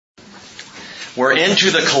We're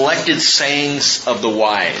into the collected sayings of the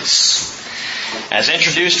wise. As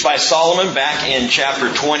introduced by Solomon back in chapter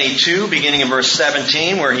 22, beginning in verse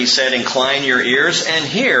 17, where he said, "Incline your ears and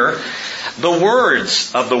hear the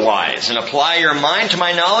words of the wise, and apply your mind to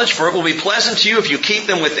my knowledge, for it will be pleasant to you if you keep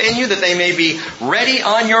them within you, that they may be ready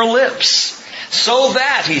on your lips. So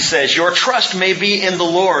that," he says, "your trust may be in the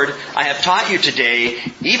Lord. I have taught you today,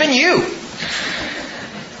 even you."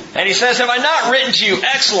 And he says, "Have I not written to you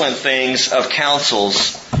excellent things of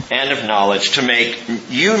counsels and of knowledge, to make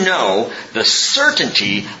you know the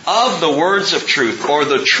certainty of the words of truth," or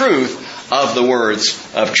the truth of the words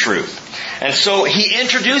of truth? And so he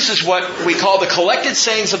introduces what we call the collected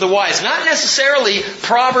sayings of the wise. Not necessarily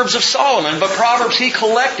Proverbs of Solomon, but Proverbs he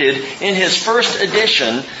collected in his first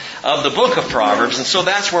edition of the book of Proverbs. And so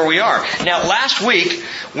that's where we are. Now, last week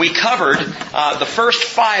we covered the first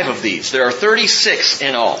 5 of these. There are 36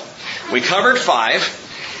 in all. We covered 5,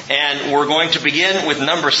 and we're going to begin with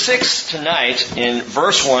number 6 tonight in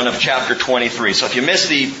verse 1 of chapter 23. So if you missed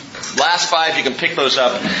the last 5, you can pick those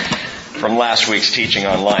up from last week's teaching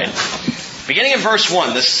online. Beginning in verse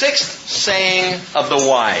 1, the 6th saying of the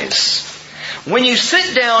wise. "When you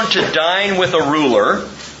sit down to dine with a ruler,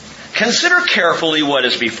 consider carefully what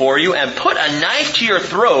is before you, and put a knife to your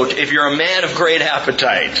throat if you're a man of great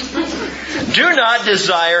appetite. Do not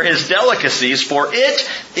desire his delicacies, for it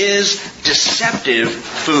is deceptive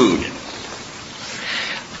food."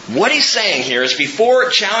 What he's saying here is, before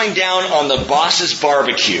chowing down on the boss's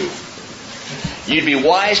barbecue, you'd be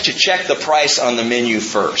wise to check the price on the menu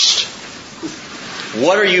first.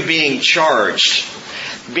 What are you being charged?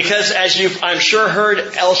 Because as you've, I'm sure,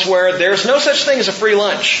 heard elsewhere, there's no such thing as a free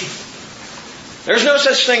lunch. There's no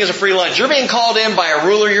such thing as a free lunch. You're being called in by a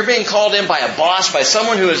ruler. You're being called in by a boss, by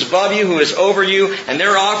someone who is above you, who is over you, and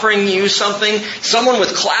they're offering you something. Someone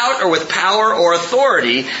with clout or with power or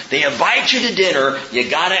authority. They invite you to dinner. You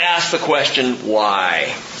got to ask the question,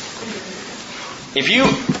 why? If you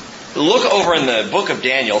look over in the book of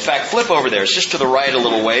Daniel, in fact, flip over there. It's just to the right a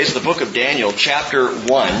little ways. The book of Daniel, chapter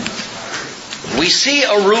 1. We see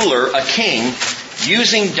a ruler, a king,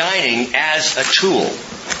 using dining as a tool.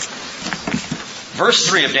 Verse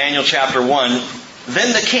 3 of Daniel chapter 1,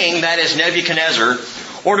 "Then the king," that is Nebuchadnezzar,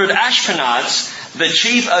 "ordered Ashpenaz, the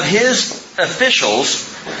chief of his officials,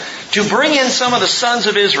 to bring in some of the sons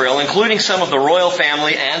of Israel, including some of the royal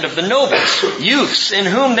family and of the nobles, youths in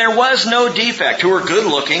whom there was no defect, who were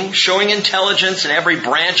good-looking, showing intelligence in every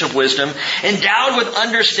branch of wisdom, endowed with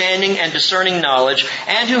understanding and discerning knowledge,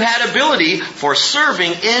 and who had ability for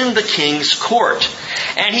serving in the king's court.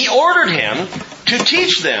 And he ordered him to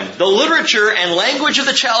teach them the literature and language of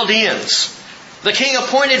the Chaldeans. The king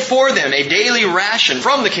appointed for them a daily ration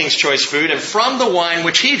from the king's choice food and from the wine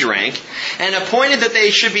which he drank, and appointed that they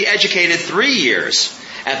should be educated 3 years,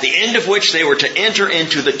 at the end of which they were to enter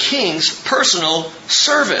into the king's personal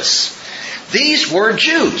service." These were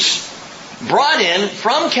Jews, brought in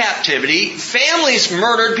from captivity, families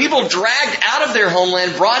murdered, people dragged out of their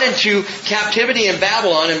homeland, brought into captivity in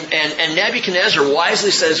Babylon, and Nebuchadnezzar wisely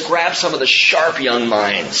says, grab some of the sharp young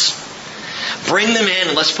minds. Bring them in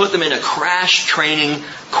and let's put them in a crash training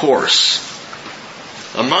course.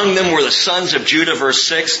 Among them were the sons of Judah, verse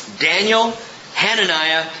 6, Daniel,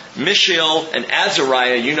 Hananiah, Mishael, and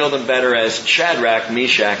Azariah. You know them better as Shadrach,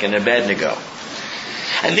 Meshach, and Abednego.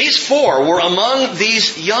 And these 4 were among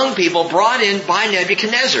these young people brought in by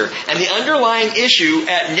Nebuchadnezzar. And the underlying issue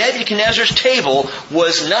at Nebuchadnezzar's table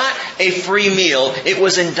was not a free meal, it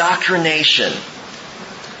was indoctrination.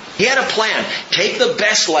 He had a plan. Take the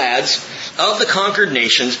best lads of the conquered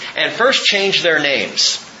nations and first change their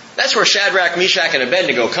names. That's where Shadrach, Meshach, and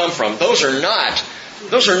Abednego come from. Those are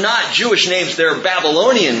not Jewish names, they're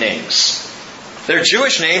Babylonian names. They're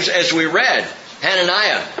Jewish names as we read.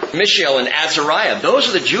 Hananiah, Mishael, and Azariah. Those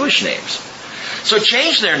are the Jewish names. So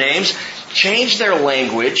change their names, change their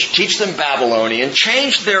language, teach them Babylonian,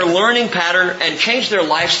 change their learning pattern, and change their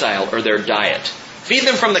lifestyle or their diet. Feed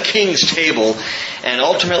them from the king's table, and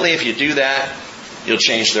ultimately, if you do that, you'll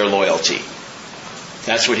change their loyalty.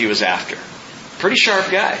 That's what he was after. Pretty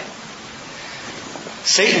sharp guy.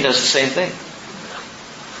 Satan does the same thing.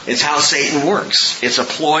 It's how Satan works. It's a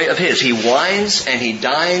ploy of his. He wines and he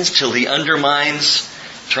dines till he undermines,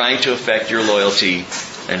 trying to affect your loyalty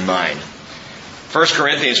and mine. 1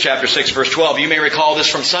 Corinthians chapter 6, verse 12. You may recall this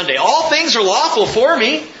from Sunday. All things are lawful for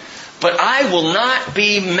me, but I will not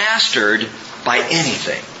be mastered by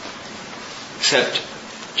anything except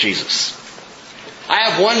Jesus. I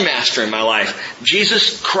have one master in my life,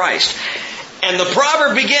 Jesus Christ. And the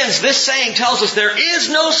proverb begins, this saying tells us there is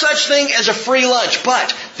no such thing as a free lunch,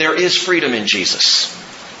 but there is freedom in Jesus.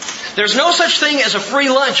 There's no such thing as a free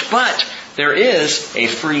lunch, but there is a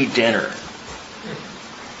free dinner.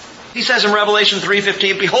 He says in Revelation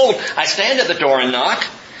 3:15, "Behold, I stand at the door and knock.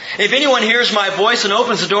 If anyone hears my voice and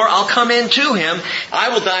opens the door, I'll come in to him. I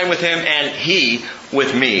will dine with him and he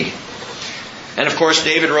with me." And of course,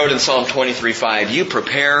 David wrote in Psalm 23:5, "You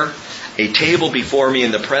prepare a table before me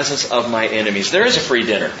in the presence of my enemies." There is a free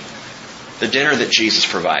dinner. The dinner that Jesus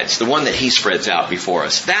provides. The one that He spreads out before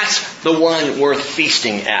us. That's the one worth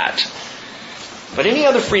feasting at. But any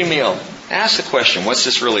other free meal, ask the question, what's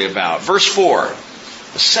this really about? Verse 4,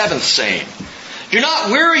 the seventh saying, "Do not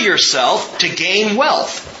weary yourself to gain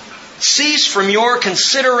wealth. Cease from your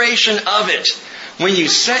consideration of it. When you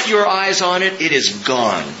set your eyes on it, it is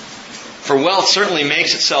gone. For wealth certainly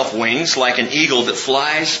makes itself wings like an eagle that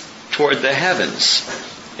flies toward the heavens."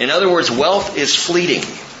 In other words, wealth is fleeting.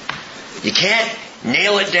 You can't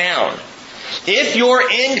nail it down. If your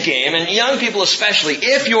end game, and young people especially,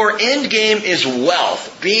 if your end game is wealth,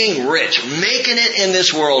 being rich, making it in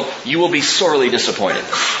this world, you will be sorely disappointed.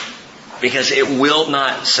 Because it will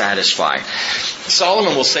not satisfy.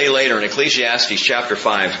 Solomon will say later in Ecclesiastes chapter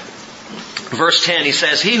 5, verse 10, he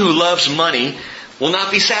says, "He who loves money will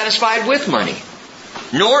not be satisfied with money,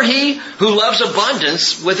 nor he who loves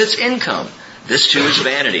abundance with its income. This too is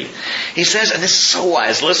vanity." He says, and this is so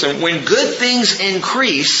wise, listen, "When good things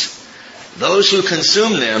increase, those who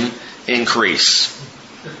consume them increase."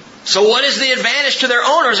 So what is the advantage to their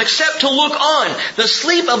owners except to look on? "The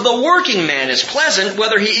sleep of the working man is pleasant,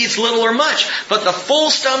 whether he eats little or much. But the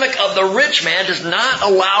full stomach of the rich man does not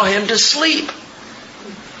allow him to sleep."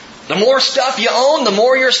 The more stuff you own, the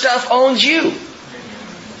more your stuff owns you.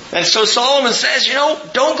 And so Solomon says,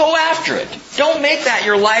 don't go after it. Don't make that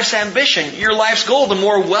your life's ambition, your life's goal. The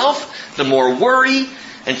more wealth, the more worry,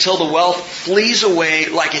 until the wealth flees away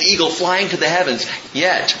like an eagle flying to the heavens.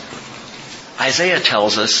 Yet, Isaiah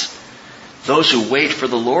tells us, those who wait for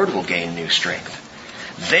the Lord will gain new strength.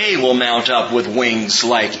 They will mount up with wings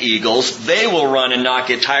like eagles. They will run and not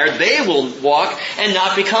get tired. They will walk and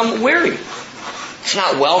not become weary. It's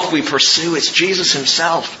not wealth we pursue, it's Jesus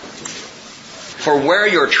Himself. For where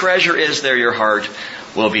your treasure is, there your heart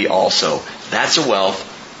will be also. That's a wealth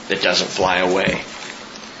that doesn't fly away.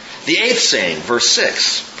 The eighth saying, verse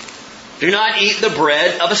 6, "Do not eat the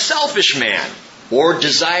bread of a selfish man, or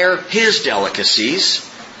desire his delicacies.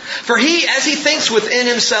 For he, as he thinks within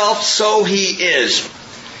himself, so he is."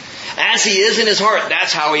 As he is in his heart,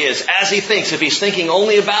 that's how he is. As he thinks, if he's thinking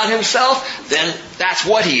only about himself, then that's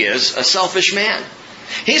what he is, a selfish man.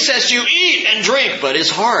 He says to you, "Eat and drink," but his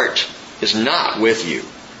heart is not with you.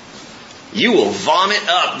 You will vomit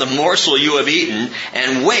up the morsel you have eaten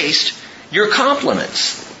and waste your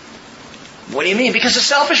compliments. What do you mean? Because the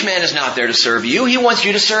selfish man is not there to serve you. He wants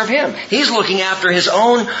you to serve him. He's looking after his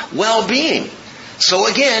own well-being. So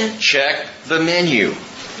again, check the menu.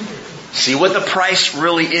 See what the price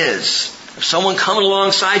really is. If someone coming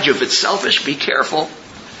alongside you, if it's selfish, be careful.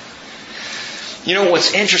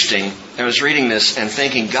 What's interesting, I was reading this and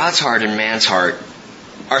thinking God's heart and man's heart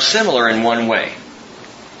are similar in one way.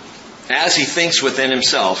 As he thinks within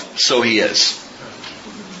himself, so he is.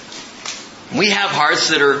 We have hearts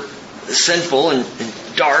that are sinful and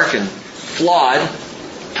dark and flawed,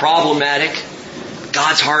 problematic.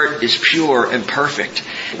 God's heart is pure and perfect.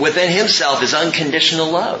 Within Himself is unconditional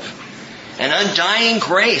love, and undying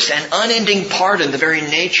grace, and unending pardon, the very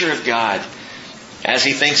nature of God. As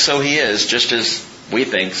He thinks, so He is, just as we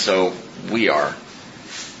think, so we are.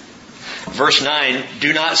 Verse 9,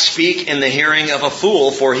 "Do not speak in the hearing of a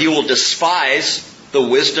fool, for he will despise the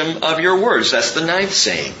wisdom of your words." That's the ninth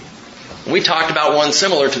saying. We talked about one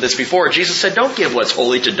similar to this before. Jesus said, "Don't give what's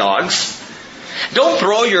holy to dogs. Don't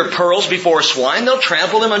throw your pearls before swine. They'll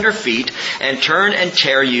trample them under feet and turn and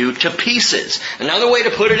tear you to pieces." Another way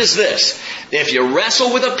to put it is this: if you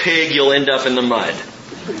wrestle with a pig, you'll end up in the mud.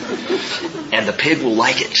 And the pig will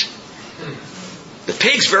like it. The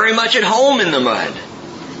pig's very much at home in the mud.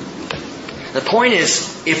 The point is,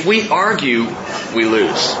 if we argue, we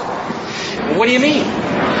lose. What do you mean?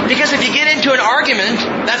 Because if you get into an argument,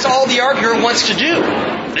 that's all the arguer wants to do.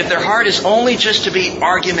 But if their heart is only just to be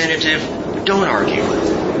argumentative, don't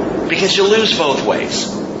argue. Because you'll lose both ways.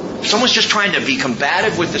 If someone's just trying to be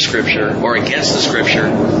combative with the Scripture or against the Scripture,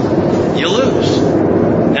 you'll lose.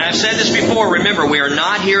 And I've said this before, remember, we are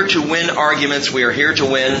not here to win arguments, we are here to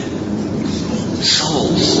win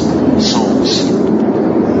souls. Souls.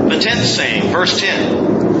 The 10th saying, verse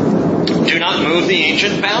 10, "Do not move the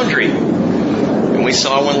ancient boundary." And we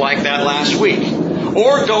saw one like that last week.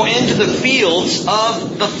 "Or go into the fields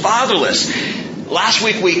of the fatherless." Last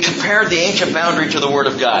week we compared the ancient boundary to the Word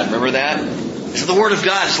of God. Remember that? So the Word of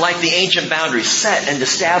God is like the ancient boundary, set and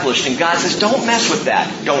established. And God says, don't mess with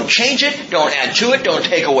that. Don't change it. Don't add to it. Don't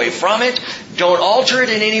take away from it. Don't alter it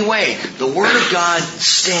in any way. The Word of God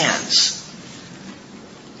stands.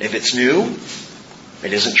 If it's new,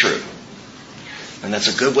 it isn't true. And that's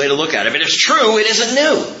a good way to look at it. If it's true, it isn't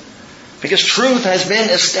new. Because truth has been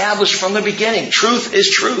established from the beginning. Truth is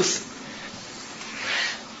truth.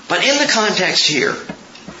 But in the context here,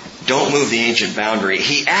 don't move the ancient boundary.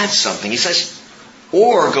 He adds something. He says,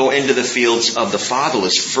 or go into the fields of the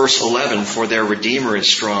fatherless. Verse 11, for their Redeemer is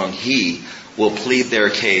strong. He will plead their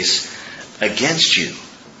case against you.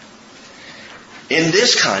 In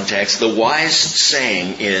this context, the wise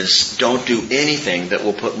saying is, don't do anything that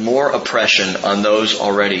will put more oppression on those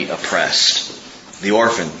already oppressed. The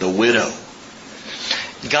orphan, the widow.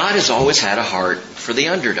 God has always had a heart for the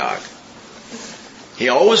underdog. He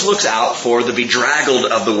always looks out for the bedraggled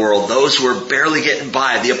of the world, those who are barely getting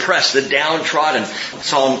by, the oppressed, the downtrodden.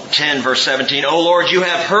 Psalm 10, verse 17, O Lord, you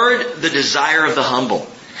have heard the desire of the humble.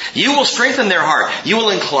 You will strengthen their heart. You will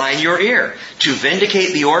incline your ear to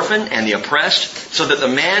vindicate the orphan and the oppressed, so that the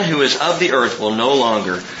man who is of the earth will no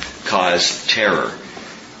longer cause terror.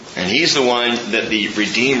 And He's the one that the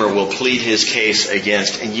Redeemer will plead His case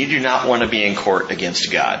against, and you do not want to be in court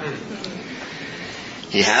against God.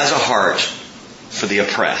 He has a heart for the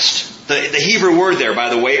oppressed. The Hebrew word there, by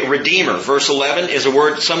the way, Redeemer, verse 11, is a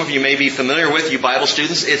word some of you may be familiar with, you Bible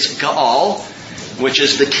students. It's Gaal, which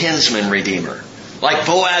is the kinsman redeemer. Like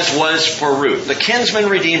Boaz was for Ruth. The kinsman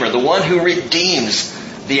redeemer, the one who redeems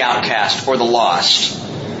the outcast or the lost,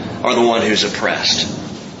 or the one who's oppressed.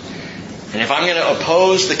 And if I'm going to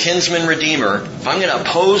oppose the kinsman redeemer, if I'm going to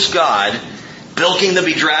oppose God, bilking the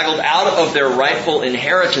bedraggled out of their rightful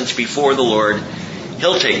inheritance before the Lord,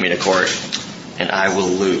 He'll take me to court, and I will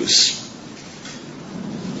lose.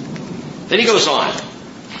 Then he goes on.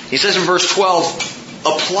 He says in verse 12,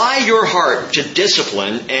 apply your heart to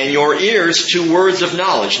discipline and your ears to words of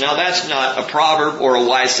knowledge. Now that's not a proverb or a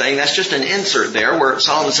wise saying. That's just an insert there where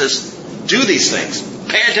Solomon says, do these things.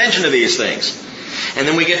 Pay attention to these things. And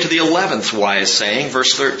then we get to the 11th wise saying,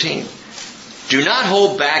 verse 13. Do not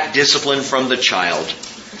hold back discipline from the child.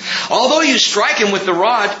 Although you strike him with the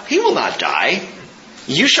rod, he will not die.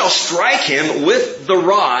 You shall strike him with the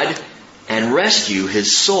rod and rescue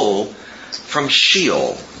his soul from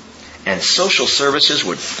Sheol. And social services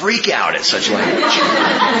would freak out at such language.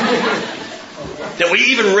 That we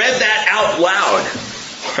even read that out loud.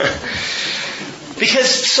 Because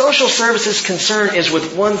social services' concern is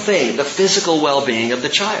with one thing, the physical well-being of the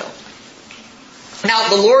child. Now,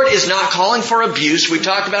 the Lord is not calling for abuse. We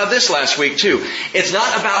talked about this last week too. It's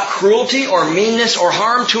not about cruelty or meanness or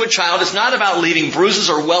harm to a child. It's not about leaving bruises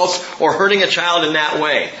or welts or hurting a child in that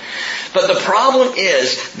way. But the problem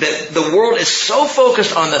is that the world is so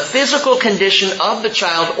focused on the physical condition of the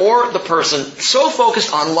child or the person, so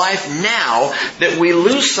focused on life now, that we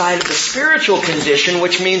lose sight of the spiritual condition,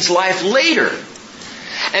 which means life later.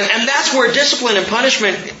 And that's where discipline and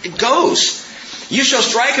punishment goes. You shall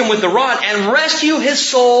strike him with the rod and rescue his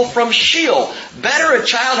soul from Sheol. Better a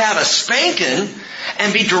child have a spanking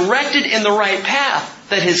and be directed in the right path,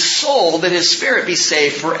 that his soul, that his spirit be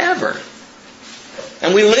saved forever.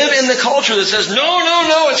 And we live in the culture that says,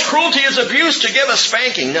 no, it's cruelty, it's abuse to give a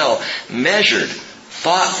spanking. No, measured,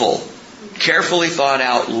 thoughtful, carefully thought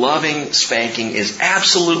out, loving spanking is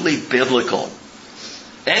absolutely biblical.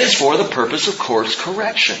 And it's for the purpose of course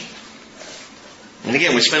correction. And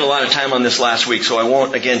again, we spent a lot of time on this last week, so I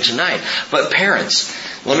won't again tonight. But parents,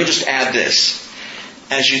 let me just add this.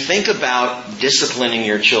 As you think about disciplining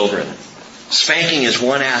your children, spanking is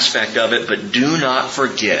one aspect of it, but do not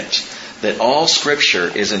forget that all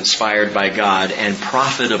Scripture is inspired by God and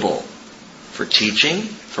profitable for teaching,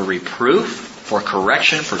 for reproof, for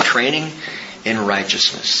correction, for training in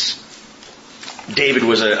righteousness. David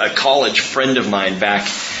was a college friend of mine back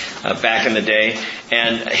in the day,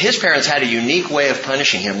 and his parents had a unique way of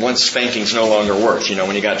punishing him once spanking's no longer worked,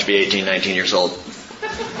 when he got to be 18, 19 years old.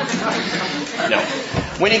 No.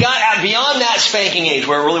 When he got beyond that spanking age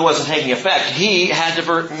where it really wasn't taking effect, he had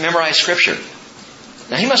to memorize Scripture.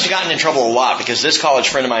 Now, he must have gotten in trouble a lot because this college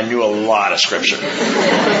friend of mine knew a lot of Scripture.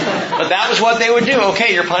 But that was what they would do.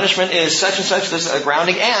 Okay, your punishment is such and such, this is a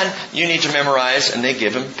grounding, and you need to memorize, and they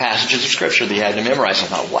give him passages of Scripture that he had to memorize. I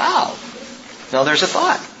thought, wow. Now, there's a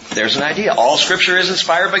thought. There's an idea. All Scripture is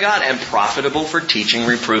inspired by God and profitable for teaching,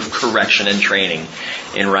 reproof, correction, and training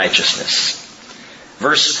in righteousness.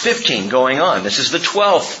 Verse 15 going on. This is the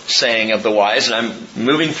 12th saying of the wise, and I'm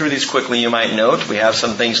moving through these quickly, you might note. We have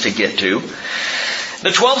some things to get to. The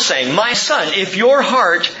 12th saying, my son, if your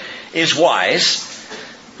heart is wise,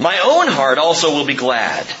 my own heart also will be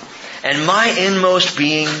glad, and my inmost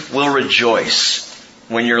being will rejoice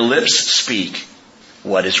when your lips speak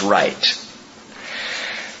what is right.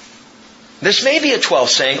 This may be a 12th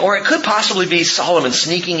saying, or it could possibly be Solomon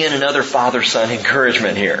sneaking in another father-son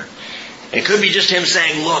encouragement here. It could be just him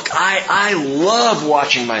saying, look, I love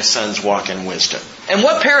watching my sons walk in wisdom. And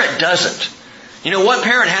what parent doesn't? What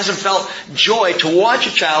parent hasn't felt joy to watch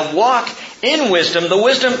a child walk in wisdom, the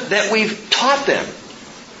wisdom that we've taught them?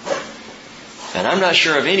 And I'm not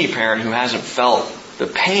sure of any parent who hasn't felt the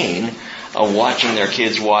pain of watching their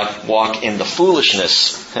kids walk in the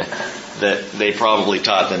foolishness that they probably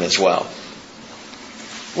taught them as well.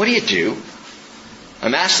 What do you do?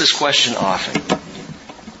 I'm asked this question often,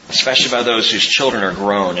 especially by those whose children are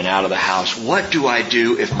grown and out of the house. What do I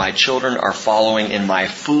do if my children are following in my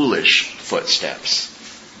foolish footsteps?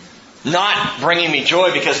 Not bringing me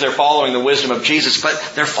joy because they're following the wisdom of Jesus,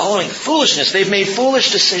 but they're following foolishness. They've made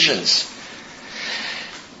foolish decisions.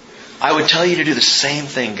 I would tell you to do the same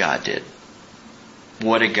thing God did.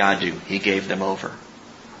 What did God do? He gave them over.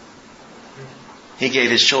 He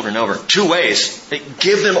gave His children over. 2 ways.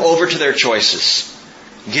 Give them over to their choices.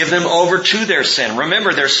 Give them over to their sin.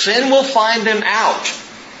 Remember, their sin will find them out.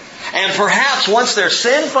 And perhaps once their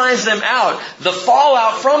sin finds them out, the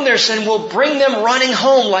fallout from their sin will bring them running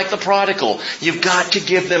home like the prodigal. You've got to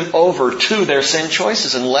give them over to their sin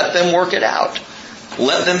choices and let them work it out.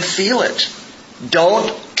 Let them feel it.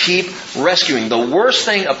 Don't keep rescuing. The worst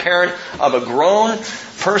thing a parent of a grown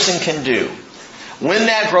person can do when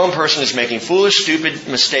that grown person is making foolish, stupid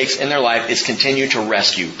mistakes in their life is continue to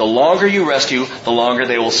rescue. The longer you rescue, the longer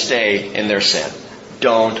they will stay in their sin.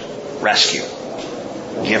 Don't rescue.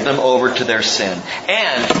 Give them over to their sin.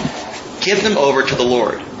 And give them over to the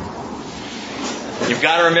Lord. You've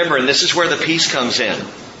got to remember, and this is where the peace comes in,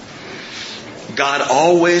 God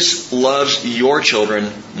always loves your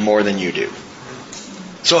children more than you do.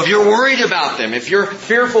 So if you're worried about them, if you're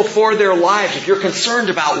fearful for their lives, if you're concerned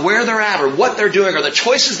about where they're at or what they're doing or the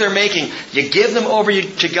choices they're making, you give them over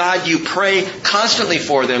to God. You pray constantly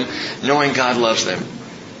for them, knowing God loves them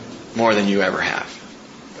more than you ever have.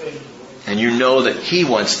 And you know that He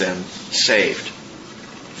wants them saved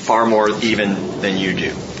far more even than you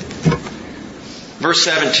do. Verse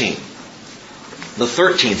 17, the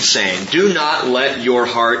 13th saying, do not let your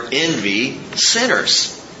heart envy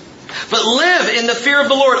sinners, but live in the fear of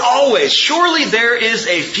the Lord always. Surely there is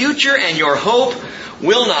a future and your hope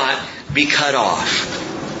will not be cut off.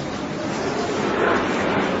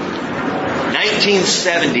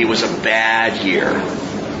 1970 was a bad year.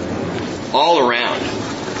 All around.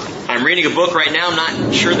 I'm reading a book right now. I'm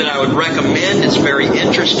not sure that I would recommend. It's very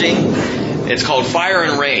interesting. It's called Fire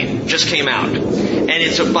and Rain. Just came out. And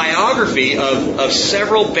it's a biography of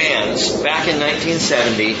several bands back in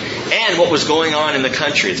 1970 and what was going on in the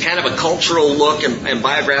country. It's kind of a cultural look and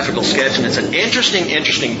biographical sketch, and it's an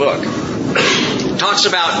interesting book. It talks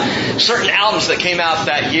about certain albums that came out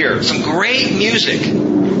that year. Some great music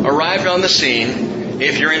arrived on the scene,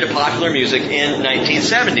 if you're into popular music, in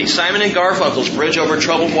 1970. Simon and Garfunkel's Bridge Over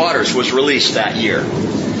Troubled Waters was released that year.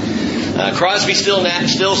 Crosby,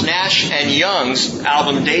 Stills, Nash and Young's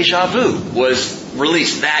album Deja Vu was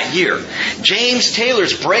released that year. James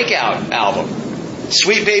Taylor's breakout album,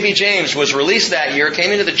 Sweet Baby James, was released that year,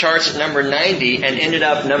 came into the charts at number 90 and ended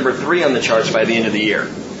up number 3 on the charts by the end of the year.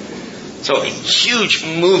 So a huge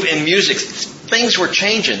move in music. Things were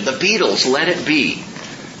changing. The Beatles, Let It Be,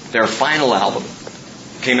 their final album,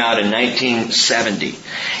 came out in 1970.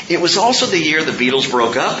 It was also the year the Beatles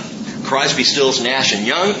broke up. Crosby, Stills, Nash and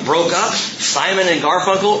Young broke up. Simon and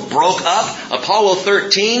Garfunkel broke up. Apollo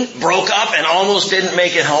 13 broke up and almost didn't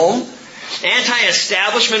make it home.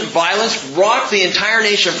 Anti-establishment violence rocked the entire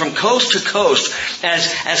nation from coast to coast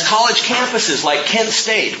as college campuses like Kent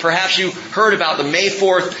State. Perhaps you heard about the May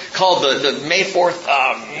 4th, called the May 4th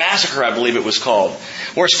massacre, I believe it was called,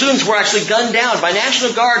 where students were actually gunned down by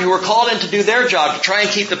National Guard who were called in to do their job to try and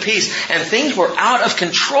keep the peace. And things were out of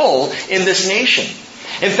control in this nation.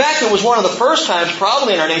 In fact, it was one of the first times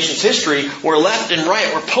probably in our nation's history where left and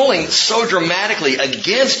right were pulling so dramatically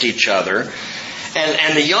against each other.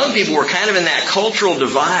 And the young people were kind of in that cultural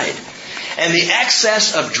divide. And the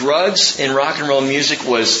excess of drugs in rock and roll music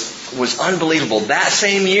was unbelievable. That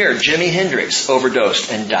same year, Jimi Hendrix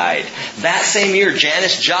overdosed and died. That same year,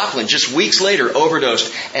 Janis Joplin, just weeks later,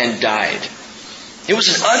 overdosed and died. It was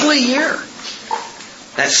an ugly year.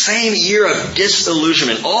 That same year of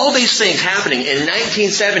disillusionment. All these things happening in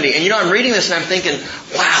 1970. And I'm reading this and I'm thinking,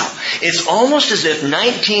 wow, it's almost as if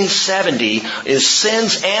 1970 is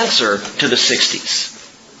sin's answer to the 60s.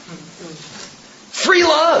 Free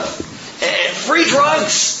love. Free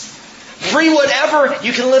drugs. Free whatever.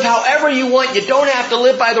 You can live however you want. You don't have to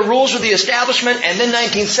live by the rules of the establishment. And then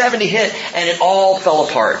 1970 hit and it all fell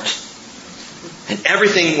apart. And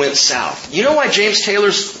everything went south. You know why James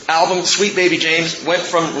Taylor's album, Sweet Baby James, went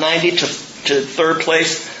from 90 to third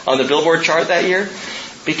place on the Billboard chart that year?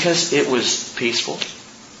 Because it was peaceful.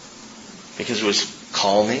 Because it was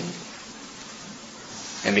calming.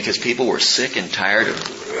 And because people were sick and tired of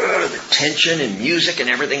the tension and music and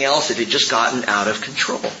everything else that had just gotten out of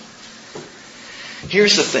control.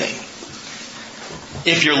 Here's the thing.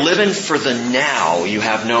 If you're living for the now, you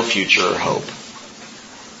have no future or hope.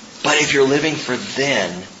 But if you're living for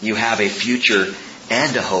then, you have a future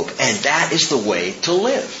and a hope. And that is the way to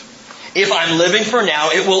live. If I'm living for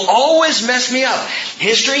now, it will always mess me up.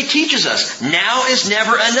 History teaches us, now is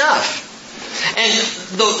never enough. And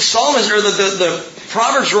the psalmist, or the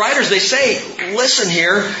Proverbs writers, they say, listen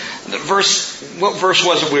here, what verse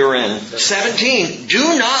was it we were in? 17.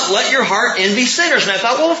 Do not let your heart envy sinners. And I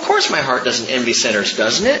thought, well, of course my heart doesn't envy sinners,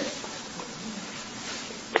 doesn't it?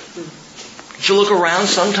 If you look around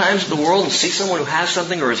sometimes in the world and see someone who has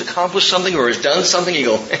something or has accomplished something or has done something, you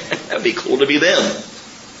go, that'd be cool to be them.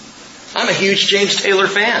 I'm a huge James Taylor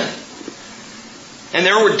fan. And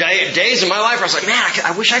there were days in my life where I was like, man,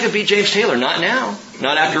 I wish I could be James Taylor. Not now.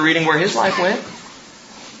 Not after reading where his life went.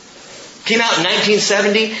 Came out in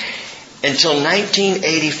 1970. Until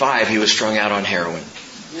 1985, he was strung out on heroin.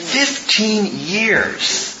 15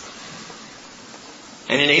 years.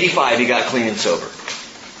 And in 85, he got clean and sober.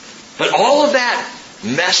 But all of that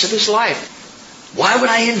mess of his life, why would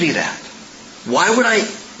I envy that? Why would I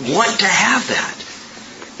want to have that?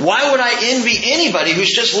 Why would I envy anybody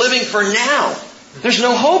who's just living for now? There's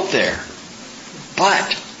no hope there.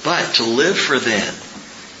 But to live for then.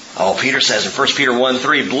 Oh, Peter says in 1 Peter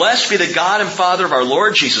 1:3, Blessed be the God and Father of our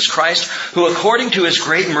Lord Jesus Christ, who according to His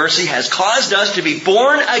great mercy has caused us to be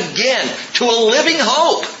born again to a living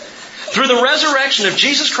hope through the resurrection of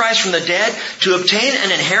Jesus Christ from the dead, to obtain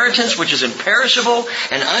an inheritance which is imperishable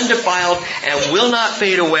and undefiled and will not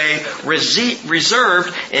fade away,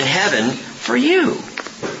 reserved in heaven for you.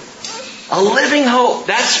 A living hope.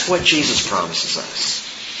 That's what Jesus promises us.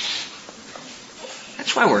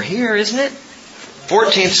 That's why we're here, isn't it?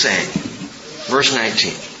 14th saying, verse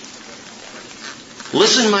 19.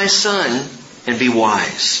 Listen, my son, and be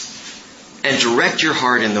wise, and direct your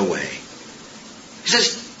heart in the way. He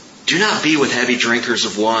says, do not be with heavy drinkers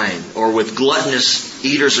of wine, or with gluttonous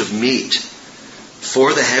eaters of meat.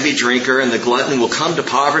 For the heavy drinker and the glutton will come to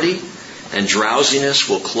poverty, and drowsiness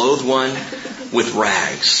will clothe one with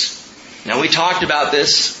rags. Now, we talked about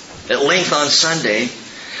this at length on Sunday.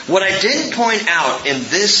 What I didn't point out in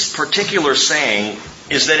this particular saying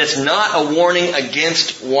is that it's not a warning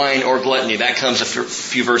against wine or gluttony. That comes a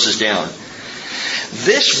few verses down.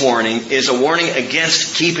 This warning is a warning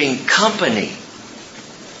against keeping company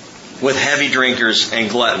with heavy drinkers and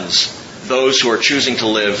gluttons, those who are choosing to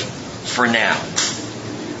live for now.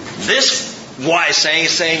 This wise saying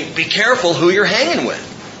is saying, be careful who you're hanging with,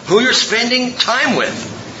 who you're spending time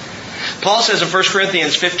with. Paul says in 1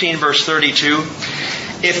 Corinthians 15 verse 32,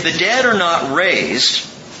 if the dead are not raised,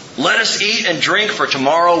 let us eat and drink, for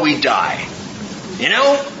tomorrow we die. You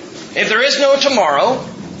know, if there is no tomorrow,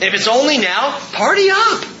 if it's only now, party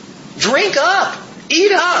up, drink up,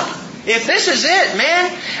 eat up. If this is it,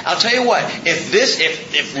 man, I'll tell you what,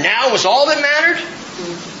 if now was all that mattered,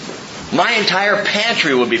 my entire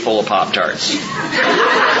pantry would be full of Pop-Tarts.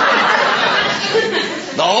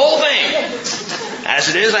 The whole thing. As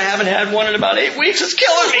it is, I haven't had one in about 8 weeks. It's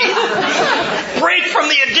killing me. Break from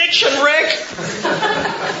the addiction, Rick.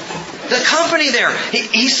 The company there.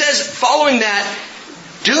 He says, following that,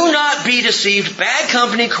 do not be deceived. Bad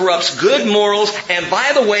company corrupts good morals. And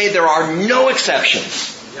by the way, there are no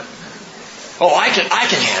exceptions. Oh, I can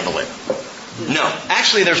handle it. No.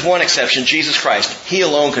 Actually, there's one exception. Jesus Christ. He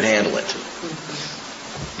alone could handle it.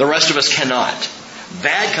 The rest of us cannot.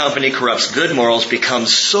 Bad company corrupts good morals. Become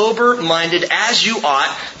sober-minded as you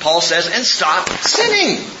ought, Paul says, and stop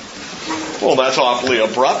sinning. Well, that's awfully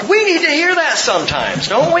abrupt. We need to hear that sometimes,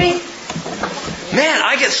 don't we? Man,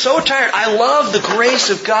 I get so tired. I love the grace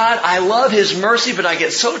of God. I love His mercy, but I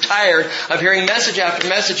get so tired of hearing message after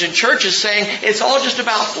message in churches saying it's all just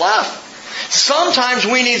about fluff. Sometimes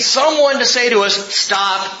we need someone to say to us,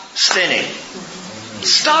 stop sinning.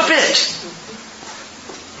 Stop it.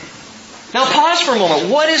 Now pause for a moment.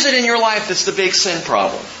 What is it in your life that's the big sin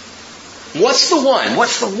problem? What's the one?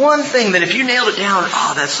 What's the one thing that if you nailed it down,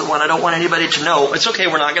 that's the one I don't want anybody to know. It's okay,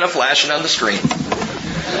 we're not going to flash it on the screen.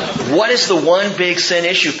 What is the one big sin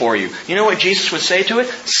issue for you? You know what Jesus would say to it?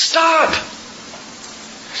 Stop!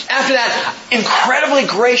 After that incredibly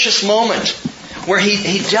gracious moment where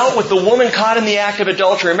he dealt with the woman caught in the act of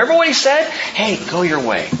adultery. Remember what he said? Hey, go your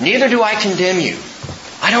way. Neither do I condemn you.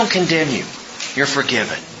 I don't condemn you. You're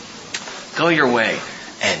forgiven. Go your way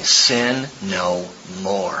and sin no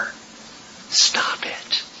more. Stop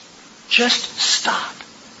it. Just stop.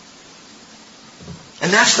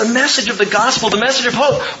 And that's the message of the gospel, the message of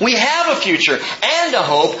hope. We have a future and a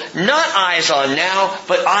hope, not eyes on now,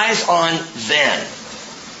 but eyes on then.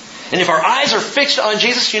 And if our eyes are fixed on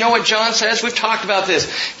Jesus, you know what John says? We've talked about this.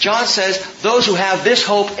 John says, those who have this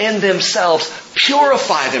hope in themselves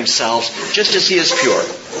purify themselves just as He is pure.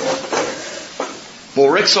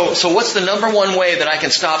 Well, Rick, so what's the number one way that I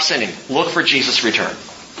can stop sinning? Look for Jesus' return.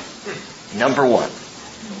 Number one.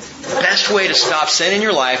 The best way to stop sin in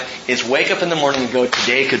your life is wake up in the morning and go,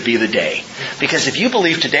 today could be the day. Because if you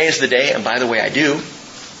believe today is the day, and by the way, I do,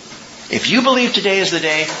 if you believe today is the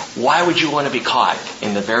day, why would you want to be caught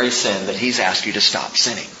in the very sin that He's asked you to stop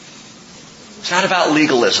sinning? It's not about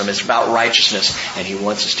legalism, it's about righteousness, and He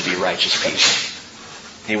wants us to be righteous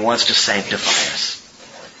people. He wants to sanctify us.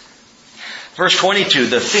 Verse 22,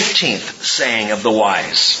 the 15th saying of the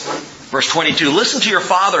wise. Verse 22, listen to your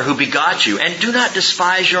father who begot you, and do not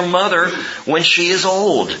despise your mother when she is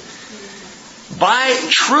old. Buy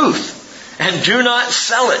truth, and do not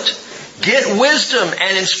sell it. Get wisdom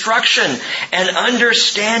and instruction and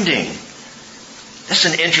understanding. That's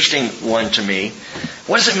an interesting one to me.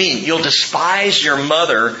 What does it mean? You'll despise your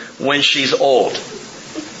mother when she's old.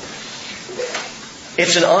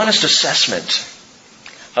 It's an honest assessment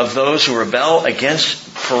of those who rebel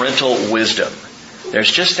against parental wisdom.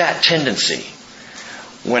 There's just that tendency.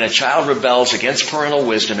 When a child rebels against parental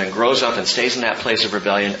wisdom and grows up and stays in that place of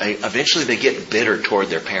rebellion, eventually they get bitter toward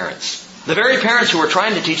their parents. The very parents who are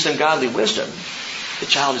trying to teach them godly wisdom, the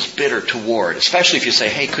child is bitter toward. Especially if you say,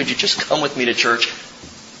 hey, could you just come with me to church?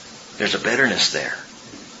 There's a bitterness there.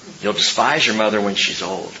 You'll despise your mother when she's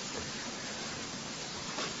old.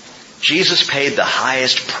 Jesus paid the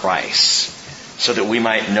highest price so that we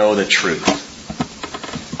might know the truth.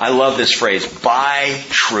 I love this phrase, buy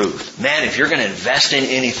truth. Man, if you're going to invest in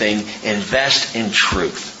anything, invest in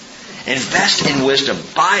truth. Invest in wisdom.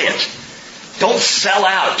 Buy it. Don't sell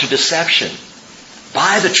out to deception.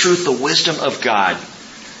 Buy the truth, the wisdom of God.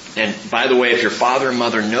 And by the way, if your father and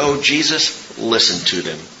mother know Jesus, listen to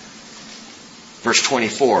them. Verse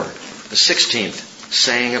 24, the 16th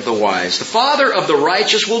saying of the wise. The father of the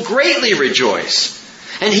righteous will greatly rejoice,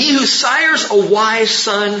 and he who sires a wise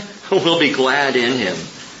son will be glad in him.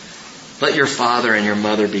 Let your father and your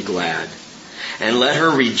mother be glad, and let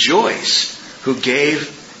her rejoice who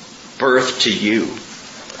gave birth to you.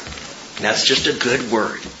 That's just a good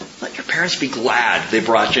word. Let your parents be glad they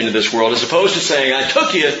brought you into this world, as opposed to saying, I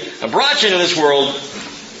took you, I brought you into this world,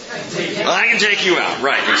 I can take you out.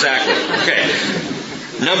 Right, exactly.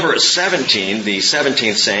 Okay. Number 17, the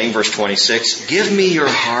 17th saying, verse 26, give me your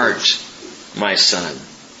heart, my son,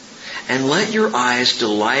 and let your eyes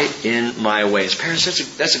delight in my ways. Parents,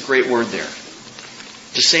 that's a great word there.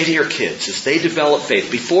 To say to your kids, as they develop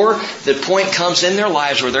faith, before the point comes in their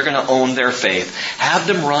lives where they're going to own their faith, have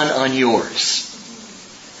them run on yours.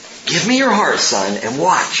 Give me your heart, son, and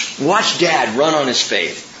watch. Watch dad run on his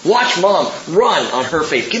faith. Watch mom run on her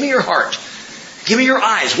faith. Give me your heart. Give me your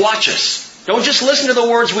eyes. Watch us. Don't just listen to the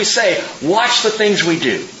words we say. Watch the things we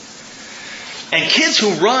do. And kids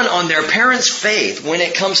who run on their parents' faith, when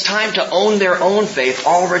it comes time to own their own faith,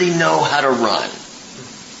 already know how to run.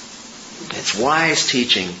 It's wise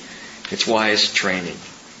teaching. It's wise training.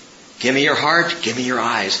 Give me your heart. Give me your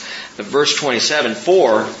eyes. But verse 27,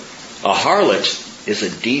 for a harlot is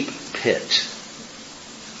a deep pit,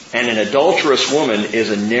 and an adulterous woman is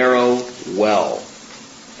a narrow well.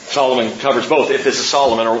 Solomon covers both. If this is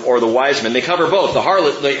Solomon or the wise men, they cover both. The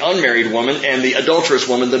harlot, the unmarried woman, and the adulterous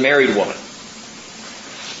woman, the married woman.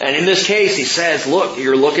 And in this case, he says, look,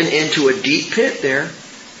 you're looking into a deep pit there.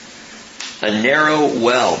 A narrow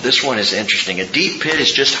well. This one is interesting. A deep pit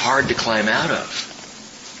is just hard to climb out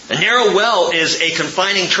of. A narrow well is a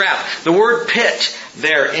confining trap. The word pit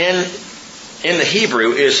there in the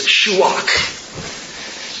Hebrew is shuach.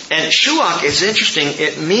 And shuach is interesting.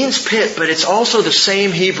 It means pit, but it's also the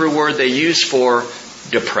same Hebrew word they use for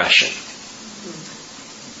depression.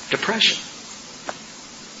 Depression.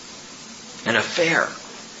 An affair.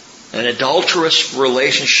 An adulterous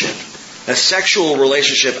relationship. A sexual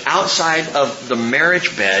relationship outside of the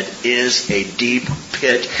marriage bed is a deep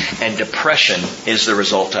pit, and depression is the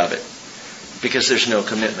result of it. Because there's no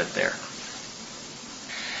commitment there.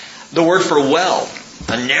 The word for well,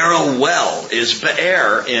 a narrow well, is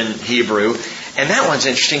be'er in Hebrew. And that one's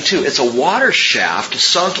interesting too. It's a water shaft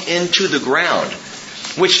sunk into the ground,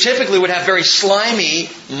 which typically would have very slimy,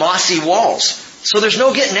 mossy walls. So there's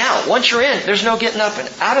no getting out. Once you're in, there's no getting up and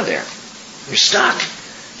out of there. You're stuck.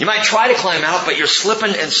 You might try to climb out, but you're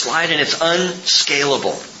slipping and sliding. It's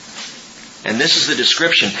unscalable. And this is the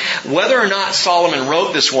description. Whether or not Solomon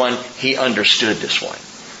wrote this one, he understood this one.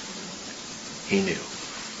 He knew.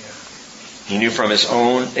 He knew from his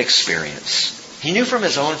own experience. He knew from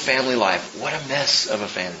his own family life. What a mess of a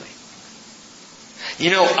family. You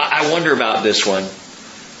know, I wonder about this one.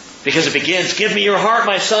 Because it begins, give me your heart,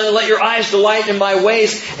 my son, and let your eyes delight in my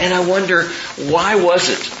ways. And I wonder, why was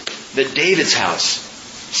it that David's house,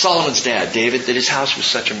 Solomon's dad, David, that his house was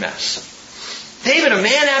such a mess? David, a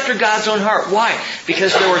man after God's own heart. Why?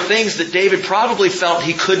 Because there were things that David probably felt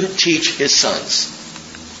he couldn't teach his sons.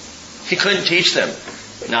 He couldn't teach them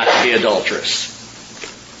not to be adulterous.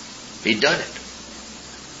 He'd done it.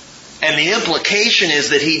 And the implication is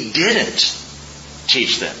that he didn't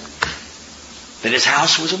teach them. That his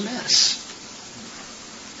house was a mess.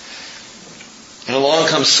 And along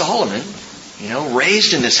comes Solomon,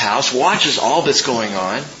 raised in this house, watches all that's going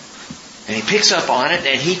on, and he picks up on it,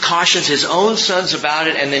 and he cautions his own sons about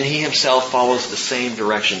it, and then he himself follows the same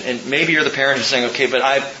direction. And maybe you're the parent who's saying, okay, but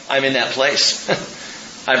I'm in that place.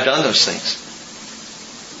 I've done those things.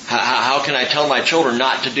 How can I tell my children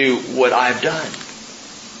not to do what I've done?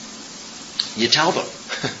 You tell them.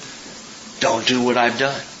 Don't do what I've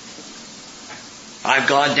done. I've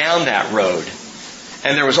gone down that road.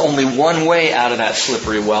 And there was only one way out of that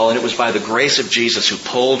slippery well, and it was by the grace of Jesus who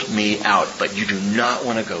pulled me out. But you do not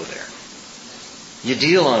want to go there. You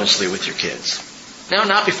deal honestly with your kids. Now,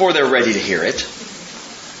 not before they're ready to hear it.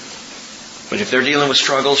 But if they're dealing with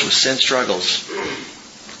struggles, with sin struggles,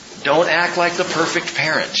 don't act like the perfect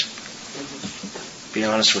parent. Be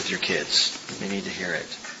honest with your kids. They need to hear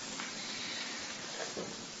it.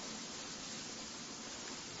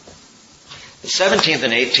 The 17th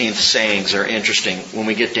and 18th sayings are interesting when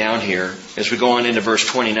we get down here. As we go on into verse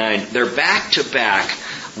 29, they're back-to-back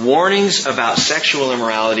warnings about sexual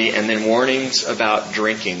immorality and then warnings about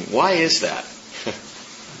drinking. Why is that?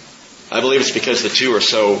 I believe it's because the two are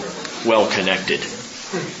so well connected.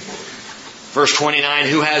 Verse 29,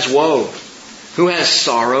 who has woe? Who has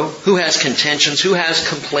sorrow? Who has contentions? Who has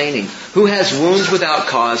complaining? Who has wounds without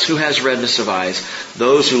cause? Who has redness of eyes?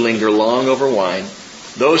 Those who linger long over wine.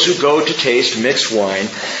 Those who go to taste mixed wine.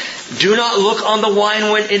 Do not look on the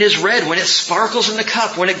wine when it is red, when it sparkles in the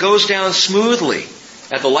cup, when it goes down smoothly.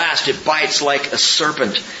 At the last it bites like a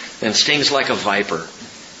serpent and stings like a viper.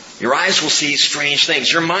 Your eyes will see strange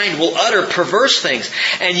things. Your mind will utter perverse things.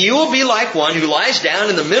 And you will be like one who lies down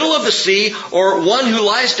in the middle of the sea, or one who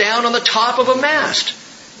lies down on the top of a mast.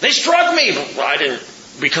 They struck me, but I didn't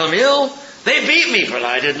become ill. They beat me, but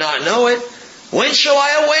I did not know it. When shall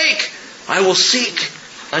I awake? I will seek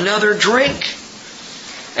another drink.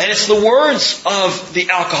 And it's the words of the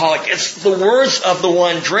alcoholic. It's the words of the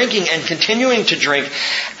one drinking and continuing to drink.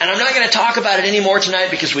 And I'm not going to talk about it anymore tonight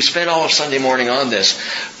because we spent all of Sunday morning on this.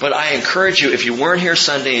 But I encourage you, if you weren't here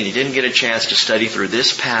Sunday and you didn't get a chance to study through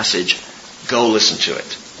this passage, go listen to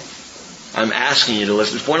it. I'm asking you to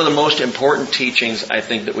listen. It's one of the most important teachings I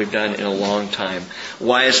think that we've done in a long time.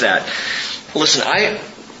 Why is that? Listen, I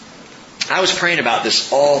was praying about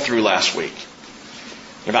this all through last week.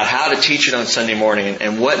 About how to teach it on Sunday morning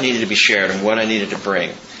and what needed to be shared and what I needed to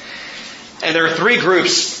bring. And there are three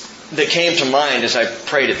groups that came to mind as I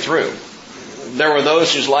prayed it through. There were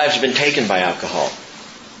those whose lives had been taken by alcohol.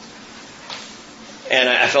 And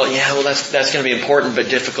I felt, that's going to be important but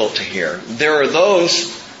difficult to hear. There are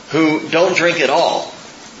those who don't drink at all.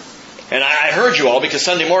 And I heard you all because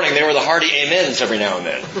Sunday morning they were the hearty amens every now and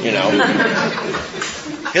then,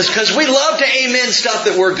 Because we love to amen stuff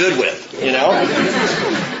that we're good with, I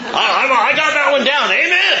got that one down.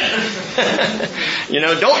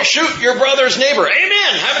 Amen. Don't shoot your brother's neighbor.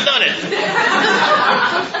 Amen. Haven't done it.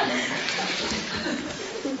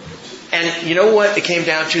 And you know what it came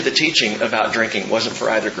down to? The teaching about drinking wasn't for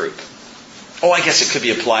either group. Oh, I guess it could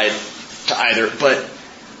be applied to either. But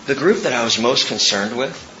the group that I was most concerned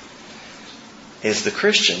with is the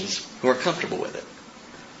Christians who are comfortable with it.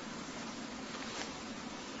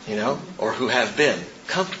 Or who have been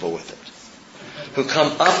comfortable with it. Who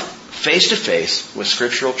come up face to face with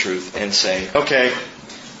scriptural truth and say, okay,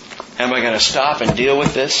 am I going to stop and deal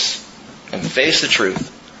with this and face the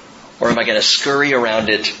truth? Or am I going to scurry around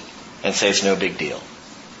it and say it's no big deal?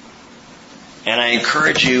 And I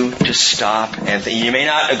encourage you to stop and think. You may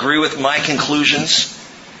not agree with my conclusions,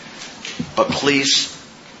 but please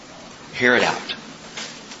hear it out.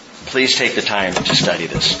 Please take the time to study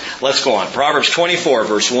this. Let's go on. Proverbs 24,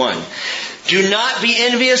 verse 1. Do not be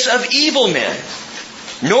envious of evil men,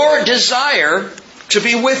 nor desire to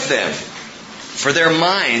be with them. For their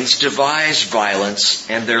minds devise violence,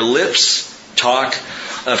 and their lips talk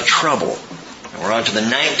of trouble. And we're on to the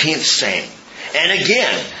 19th saying. And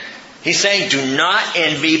again, he's saying, do not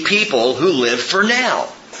envy people who live for now.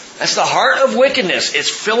 That's the heart of wickedness. It's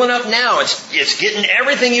filling up now. It's getting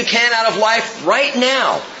everything you can out of life right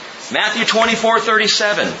now. Matthew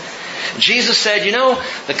 24:37. Jesus said,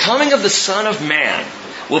 the coming of the Son of Man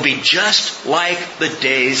will be just like the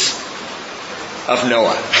days of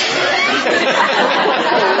Noah.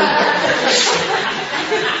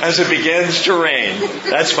 As it begins to rain.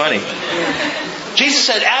 That's funny. Jesus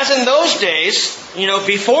said, as in those days,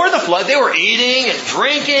 before the flood, they were eating and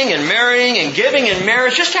drinking and marrying and giving in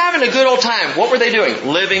marriage, just having a good old time. What were they doing?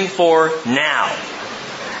 Living for now.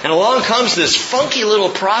 And along comes this funky little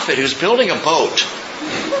prophet who's building a boat.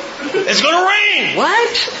 It's going to rain!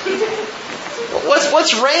 What?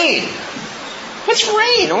 What's rain? What's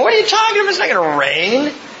rain? What are you talking about? It's not going to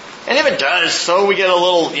rain. And if it does, so we get a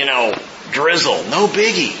little, drizzle. No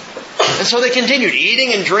biggie. And so they continued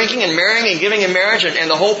eating and drinking and marrying and giving in marriage, and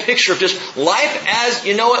the whole picture of just life as,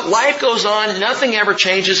 life goes on. Nothing ever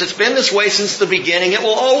changes. It's been this way since the beginning. It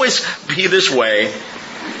will always be this way.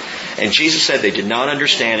 And Jesus said they did not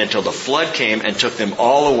understand until the flood came and took them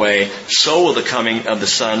all away. So will the coming of the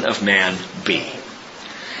Son of Man be.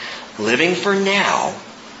 Living for now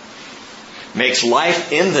makes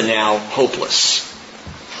life in the now hopeless.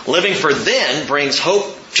 Living for then brings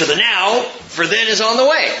hope to the now, for then is on the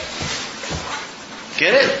way.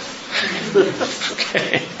 Get it?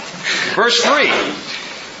 Okay. Verse 3,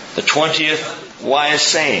 the 20th wise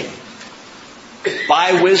saying.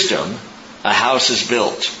 By wisdom a house is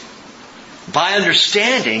built. By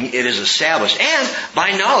understanding it is established. And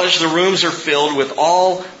by knowledge the rooms are filled with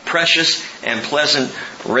all precious and pleasant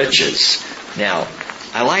riches. Now,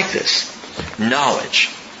 I like this. Knowledge.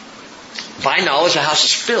 By knowledge the house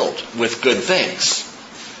is filled with good things.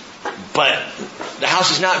 But the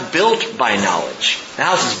house is not built by knowledge. The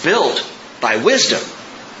house is built by wisdom.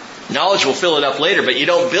 Knowledge will fill it up later, but you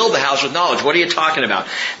don't build the house with knowledge. What are you talking about?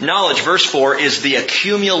 Knowledge, verse 4, is the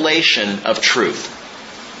accumulation of truth.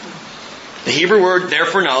 The Hebrew word,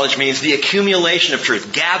 therefore, knowledge means the accumulation of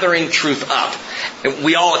truth, gathering truth up.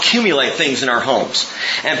 We all accumulate things in our homes.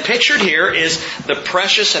 And pictured here is the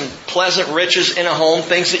precious and pleasant riches in a home,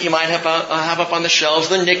 things that you might have up on the shelves,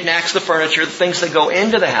 the knickknacks, the furniture, the things that go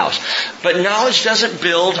into the house. But knowledge doesn't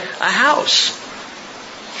build a house.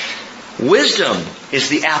 Wisdom is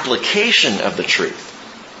the application of the truth.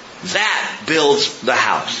 That builds the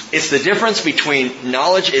house. It's the difference between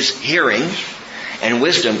knowledge is hearing and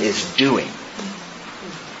wisdom is doing.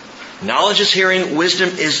 Knowledge is hearing, wisdom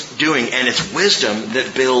is doing, and it's wisdom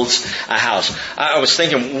that builds a house. I was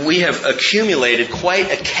thinking, we have accumulated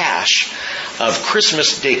quite a cache of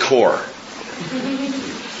Christmas decor.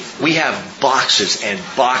 We have boxes and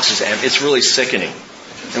boxes, and it's really sickening.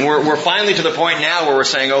 And we're finally to the point now where we're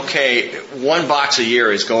saying, okay, one box a year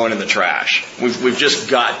is going in the trash. We've just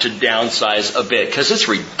got to downsize a bit because it's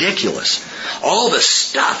ridiculous. All the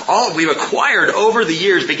stuff, all we've acquired over the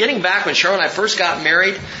years, beginning back when Cheryl and I first got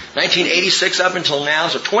married, 1986 up until now,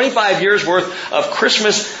 so 25 years worth of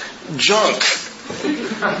Christmas junk.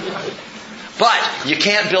 But you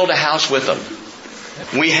can't build a house with them.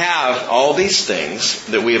 We have all these things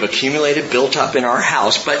that we have accumulated, built up in our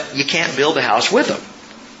house, but you can't build a house with them.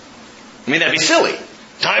 I mean, that'd be silly.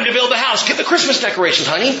 Time to build a house. Get the Christmas decorations,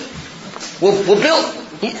 honey. We'll build.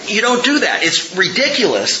 You don't do that. It's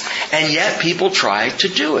ridiculous. And yet people try to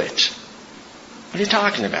do it. What are you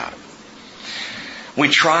talking about? We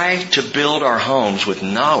try to build our homes with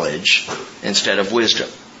knowledge instead of wisdom.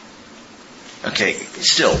 Okay,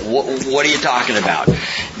 still, what are you talking about?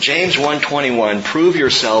 James 1:21, prove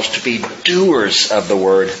yourselves to be doers of the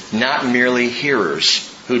word, not merely hearers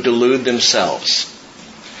who delude themselves.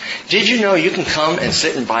 Did you know you can come and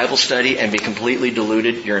sit in Bible study and be completely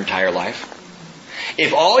deluded your entire life?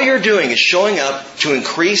 If all you're doing is showing up to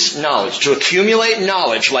increase knowledge, to accumulate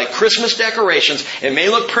knowledge like Christmas decorations, it may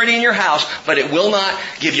look pretty in your house, but it will not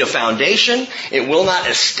give you a foundation. It will not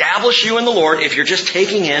establish you in the Lord if you're just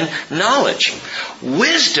taking in knowledge.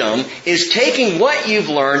 Wisdom is taking what you've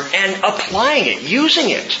learned and applying it, using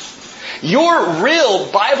it. Your real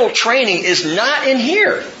Bible training is not in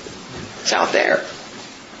here. It's out there.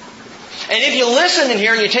 And if you listen in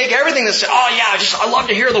here and you take everything that says, oh yeah, I love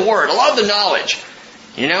to hear the Word. I love the knowledge.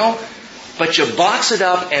 But you box it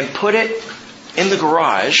up and put it in the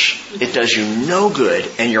garage, it does you no good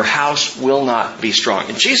and your house will not be strong.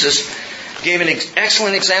 And Jesus gave an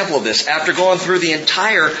excellent example of this after going through the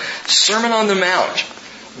entire Sermon on the Mount.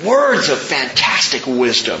 Words of fantastic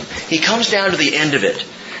wisdom. He comes down to the end of it.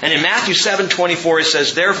 And in Matthew 7:24 it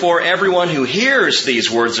says, therefore everyone who hears these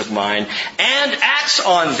words of mine and acts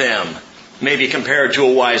on them may be compared to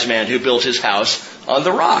a wise man who built his house on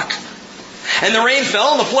the rock. And the rain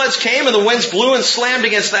fell, and the floods came, and the winds blew and slammed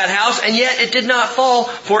against that house, and yet it did not fall,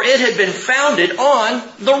 for it had been founded on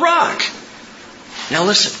the rock. Now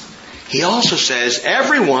listen, he also says,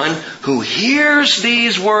 everyone who hears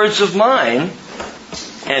these words of mine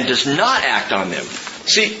and does not act on them.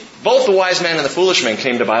 See, both the wise man and the foolish man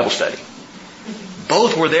came to Bible study.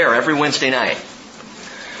 Both were there every Wednesday night.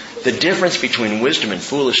 The difference between wisdom and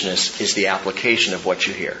foolishness is the application of what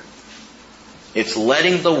you hear. It's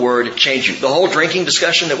letting the Word change you. The whole drinking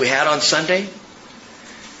discussion that we had on Sunday,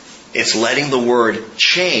 it's letting the Word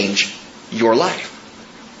change your life.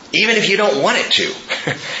 Even if you don't want it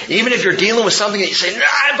to. Even if you're dealing with something that you say,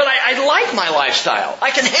 nah, but I like my lifestyle.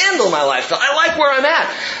 I can handle my lifestyle. I like where I'm at.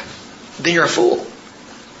 Then you're a fool.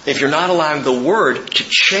 If you're not allowing the Word to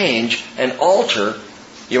change and alter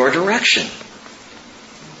your direction. A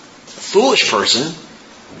foolish person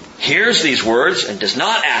hears these words and does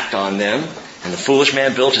not act on them. And the foolish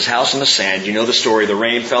man built his house on the sand. You know the story. The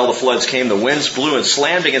rain fell, the floods came, the winds blew and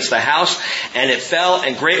slammed against the house, and it fell,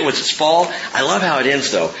 and great was its fall. I love how it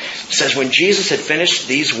ends, though. It says, when Jesus had finished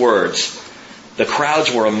these words, the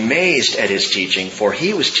crowds were amazed at his teaching, for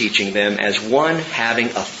he was teaching them as one having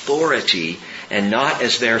authority and not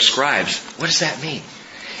as their scribes. What does that mean?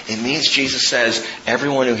 It means Jesus says,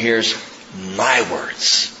 everyone who hears my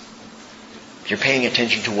words, if you're paying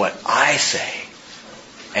attention to what I say,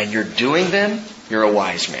 and you're doing them, you're a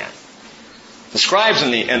wise man. The scribes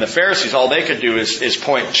and the Pharisees, all they could do is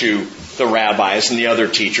point to the rabbis and the other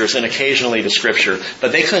teachers and occasionally to Scripture.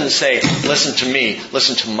 But they couldn't say, listen to me,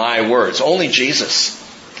 listen to my words. Only Jesus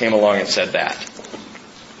came along and said that.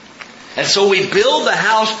 And so we build the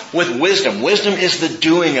house with wisdom. Wisdom is the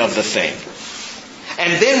doing of the thing.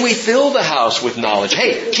 And then we fill the house with knowledge.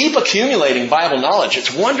 Hey, keep accumulating Bible knowledge.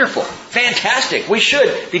 It's wonderful. Fantastic. We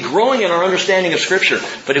should be growing in our understanding of Scripture.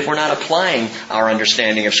 But if we're not applying our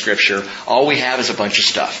understanding of Scripture, all we have is a bunch of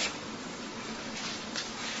stuff.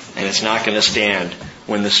 And it's not going to stand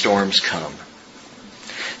when the storms come.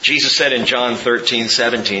 Jesus said in John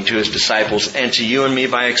 13:17 to his disciples, and to you and me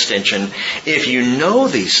by extension, if you know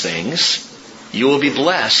these things, you will be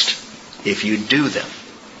blessed if you do them.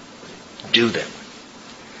 Do them.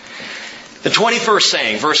 The 21st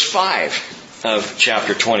saying, verse 5 of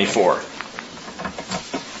chapter 24.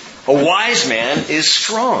 A wise man is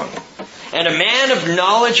strong, and a man of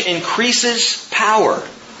knowledge increases power.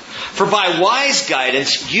 For by wise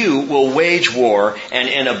guidance you will wage war, and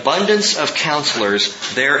in abundance of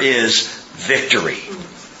counselors there is victory.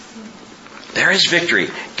 There is victory.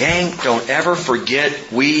 Gang, don't ever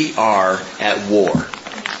forget we are at war.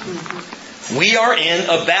 We are in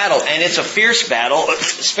a battle, and it's a fierce battle.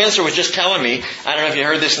 Spencer was just telling me, I don't know if you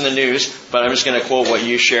heard this in the news, but I'm just going to quote what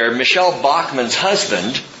you shared. Michelle Bachmann's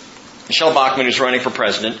husband, Michelle Bachmann, who's running for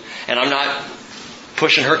president, and I'm not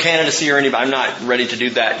pushing her candidacy or anybody, I'm not ready to do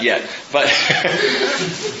that yet. But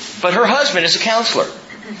her husband is a counselor.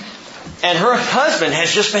 And her husband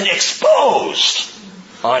has just been exposed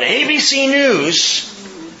on ABC News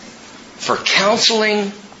for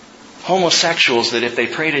counseling homosexuals that if they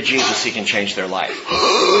pray to Jesus, He can change their life.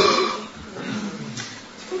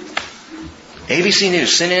 ABC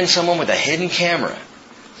News sent in someone with a hidden camera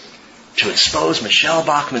to expose Michelle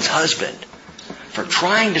Bachmann's husband for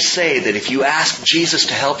trying to say that if you ask Jesus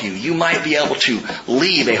to help you, you might be able to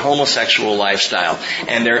leave a homosexual lifestyle.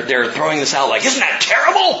 And they're throwing this out like, isn't that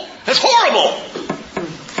terrible? That's horrible!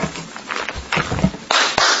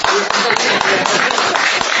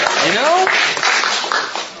 You know?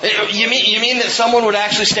 You mean that someone would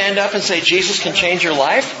actually stand up and say, Jesus can change your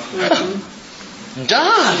life?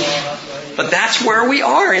 Duh! But that's where we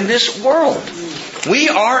are in this world. We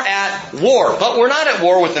are at war. But we're not at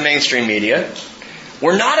war with the mainstream media.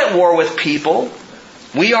 We're not at war with people.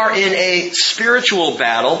 We are in a spiritual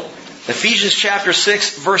battle. Ephesians chapter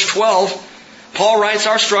 6, verse 12. Paul writes,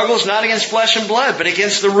 our struggle is not against flesh and blood, but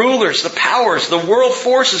against the rulers, the powers, the world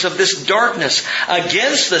forces of this darkness,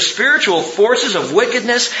 against the spiritual forces of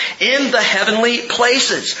wickedness in the heavenly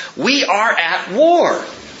places. We are at war.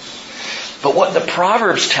 But what the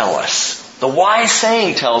Proverbs tell us, the wise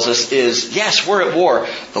saying tells us is, yes, we're at war,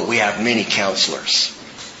 but we have many counselors.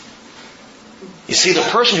 You see, the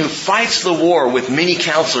person who fights the war with many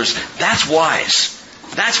counselors, that's wise.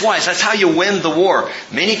 That's wise. That's how you win the war.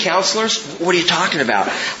 Many counselors? What are you talking about?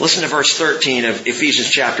 Listen to verse 13 of Ephesians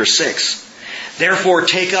chapter 6. Therefore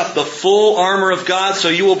take up the full armor of God so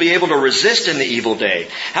you will be able to resist in the evil day,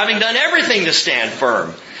 having done everything to stand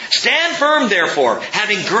firm. Stand firm, therefore,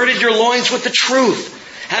 having girded your loins with the truth,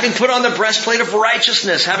 Having put on the breastplate of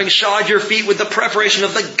righteousness, having shod your feet with the preparation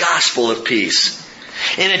of the gospel of peace.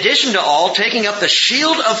 In addition to all, taking up the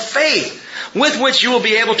shield of faith, with which you will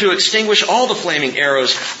be able to extinguish all the flaming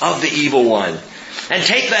arrows of the evil one. And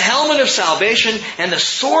take the helmet of salvation and the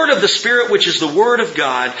sword of the Spirit, which is the Word of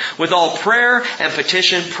God, with all prayer and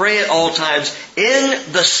petition, pray at all times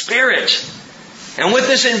in the Spirit. And with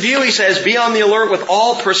this in view, he says, be on the alert with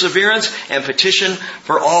all perseverance and petition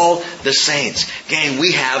for all the saints. Gang,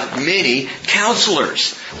 we have many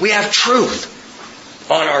counselors. We have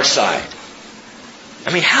truth on our side.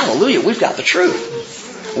 I mean, hallelujah, we've got the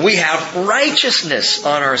truth. We have righteousness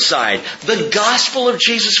on our side. The gospel of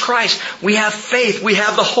Jesus Christ. We have faith. We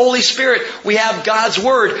have the Holy Spirit. We have God's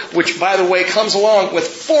Word, which, by the way, comes along with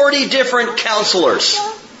 40 different counselors.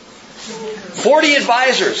 40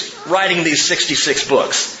 advisors writing these 66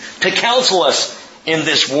 books to counsel us in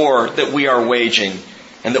this war that we are waging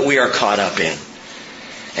and that we are caught up in.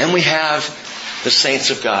 And we have the saints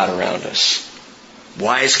of God around us.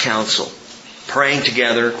 Wise counsel. Praying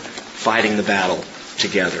together, fighting the battle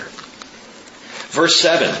together. Verse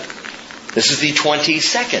 7. This is the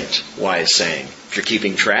 22nd wise saying, if you're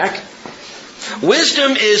keeping track.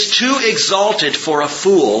 Wisdom is too exalted for a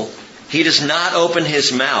fool. He does not open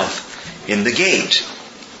his mouth in the gate.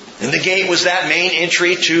 And the gate was that main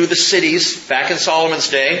entry to the cities back in Solomon's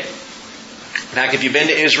day. In fact, if you've been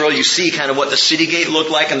to Israel, you see kind of what the city gate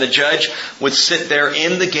looked like, and the judge would sit there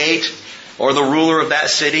in the gate, or the ruler of that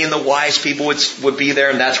city, and the wise people would be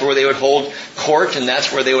there, and that's where they would hold court, and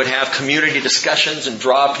that's where they would have community discussions and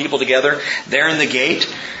draw people together there in the gate.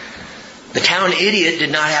 The town idiot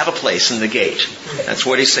did not have a place in the gate. That's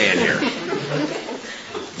what he's saying here.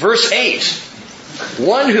 Verse 8.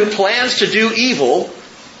 One who plans to do evil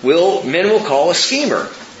men will call a schemer.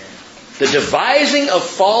 The devising of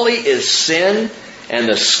folly is sin, and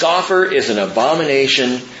the scoffer is an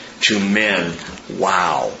abomination to men.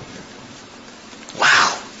 Wow.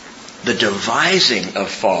 Wow. The devising of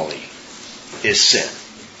folly is sin.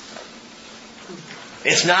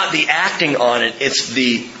 It's not the acting on it, it's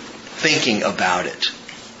the thinking about it.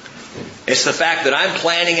 It's the fact that I'm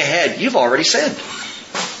planning ahead. You've already sinned.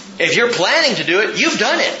 If you're planning to do it, you've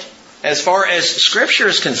done it, as far as Scripture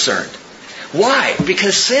is concerned. Why?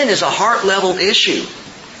 Because sin is a heart-level issue.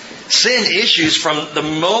 Sin issues from the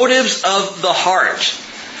motives of the heart.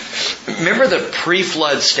 Remember the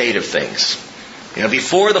pre-flood state of things.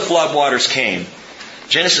 Before the floodwaters came,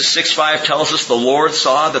 Genesis 6:5 tells us the Lord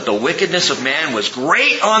saw that the wickedness of man was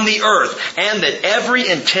great on the earth, and that every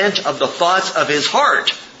intent of the thoughts of his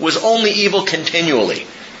heart was only evil continually.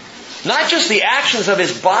 Not just the actions of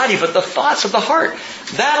his body, but the thoughts of the heart.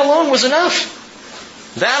 That alone was enough.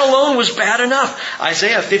 That alone was bad enough.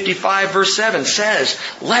 Isaiah 55 verse 7 says,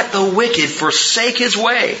 let the wicked forsake his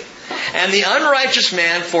way, and the unrighteous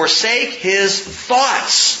man forsake his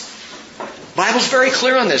thoughts. The Bible's very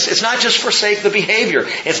clear on this. It's not just forsake the behavior.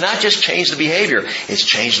 It's not just change the behavior. It's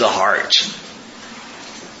change the heart.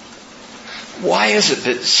 Why is it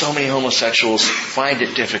that so many homosexuals find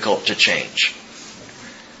it difficult to change?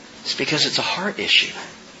 It's because it's a heart issue.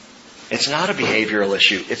 It's not a behavioral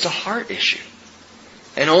issue. It's a heart issue.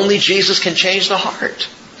 And only Jesus can change the heart.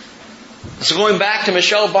 So going back to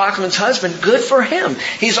Michelle Bachman's husband, good for him.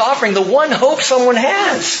 He's offering the one hope someone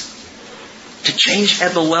has to change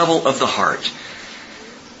at the level of the heart.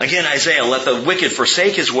 Again, Isaiah, let the wicked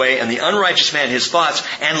forsake his way and the unrighteous man his thoughts,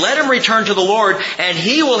 and let him return to the Lord, and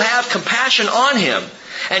He will have compassion on him,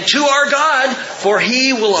 and to our God, for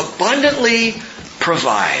He will abundantly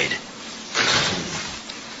provide.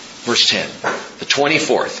 Verse 10, the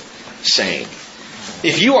 24th saying,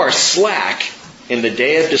 if you are slack in the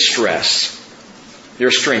day of distress,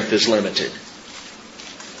 your strength is limited.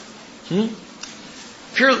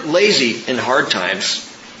 If you're lazy in hard times,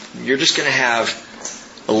 you're just going to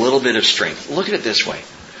have a little bit of strength. Look at it this way.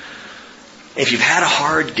 If you've had a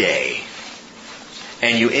hard day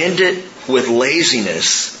and you end it with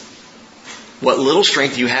laziness, what little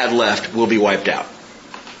strength you had left will be wiped out.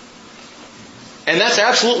 And that's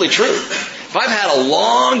absolutely true. If I've had a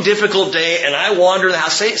long, difficult day and I wander the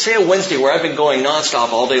house, say a Wednesday where I've been going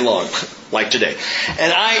nonstop all day long, like today,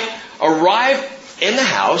 and I arrive in the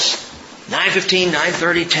house, 9:15,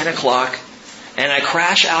 9:30, 10 o'clock, and I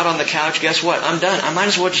crash out on the couch, guess what? I'm done. I might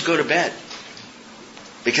as well just go to bed.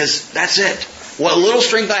 Because that's it. What little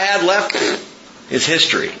strength I had left is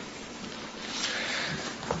history.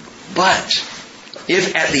 But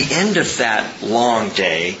if at the end of that long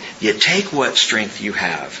day, you take what strength you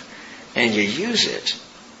have and you use it,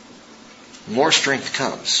 more strength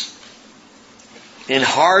comes. In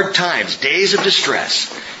hard times, days of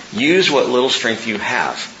distress, use what little strength you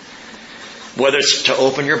have. Whether it's to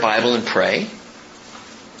open your Bible and pray,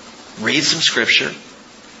 read some scripture,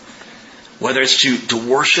 whether it's to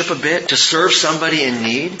worship a bit, to serve somebody in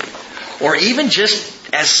need, or even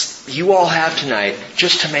just as you all have tonight,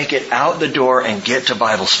 just to make it out the door and get to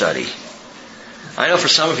Bible study. I know for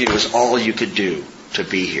some of you it was all you could do to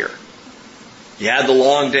be here. You had the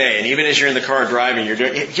long day, and even as you're in the car driving, you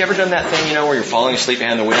ever done that thing, where you're falling asleep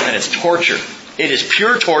behind the wheel, and it's torture. It is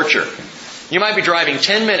pure torture. You might be driving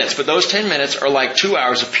 10 minutes, but those 10 minutes are like 2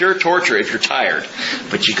 hours of pure torture if you're tired.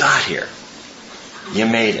 But you got here. You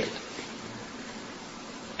made it.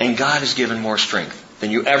 And God has given more strength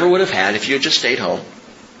than you ever would have had if you had just stayed home,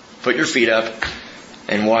 put your feet up,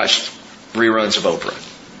 and watched reruns of Oprah.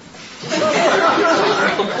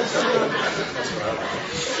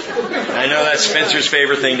 I know that's Spencer's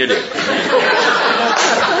favorite thing to do.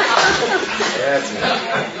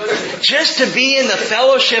 Just to be in the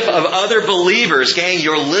fellowship of other believers, gang,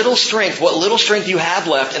 your little strength, what little strength you have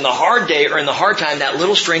left in the hard day or in the hard time, that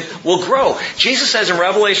little strength will grow. Jesus says in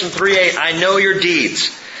Revelation 3:8, I know your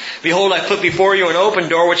deeds. Behold, I put before you an open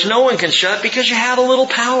door which no one can shut because you have a little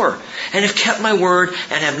power and have kept my word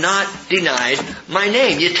and have not denied my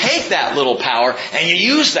name. You take that little power and you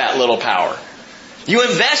use that little power. You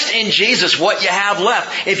invest in Jesus what you have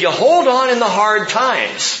left. If you hold on in the hard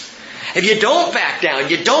times, if you don't back down,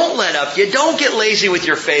 you don't let up, you don't get lazy with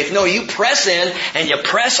your faith. No, you press in and you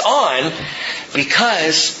press on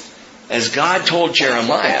because, as God told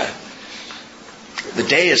Jeremiah, the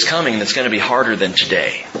day is coming that's going to be harder than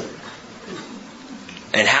today.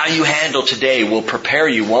 And how you handle today will prepare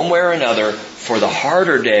you one way or another for the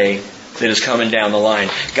harder day that is coming down the line.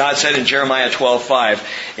 God said in Jeremiah 12:5,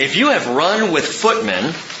 if you have run with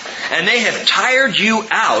footmen and they have tired you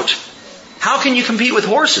out, how can you compete with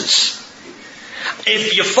horses?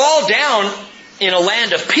 If you fall down in a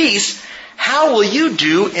land of peace, how will you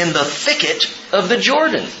do in the thicket of the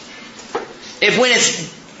Jordan? If when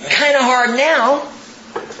it's kind of hard now,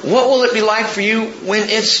 what will it be like for you when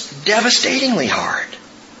it's devastatingly hard?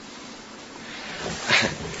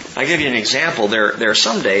 I'll give you an example. There are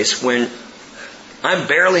some days when I'm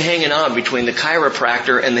barely hanging on between the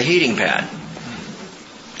chiropractor and the heating pad.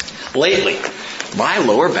 Lately, my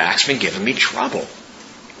lower back's been giving me trouble.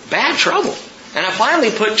 Bad trouble. And I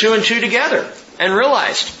finally put 2 and 2 together and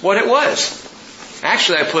realized what it was.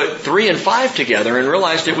 Actually, I put 3 and 5 together and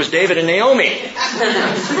realized it was David and Naomi.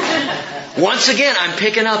 Once again, I'm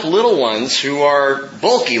picking up little ones who are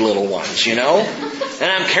bulky little ones, and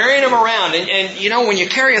I'm carrying them around. And when you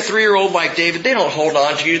carry a 3-year-old like David, they don't hold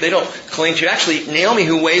on to you. They don't cling to you. Actually, Naomi,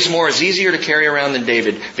 who weighs more, is easier to carry around than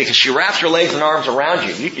David because she wraps her legs and arms around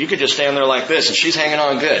you. You could just stand there like this and she's hanging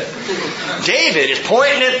on good. David is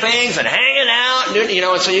pointing at things and hanging out,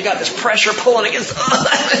 and so you got this pressure pulling against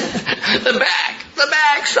the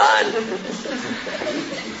back, son.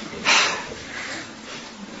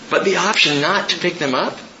 But the option not to pick them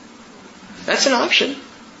up, that's an option.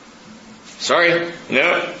 Sorry,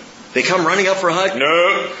 no. They come running up for a hug,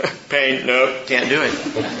 no. Pain, no. Can't do it.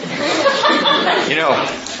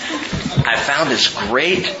 I found this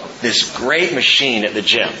great machine at the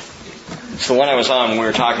gym. It's the one I was on when we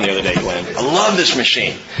were talking the other day, Glenn. I love this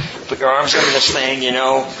machine. Put your arms under this thing, and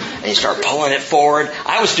you start pulling it forward.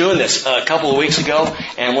 I was doing this a couple of weeks ago,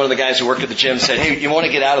 and one of the guys who worked at the gym said, hey, you want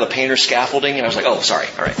to get out of the painter's scaffolding? And I was like, oh, sorry,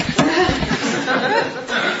 all right.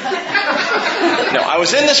 No, I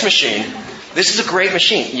was in this machine. This is a great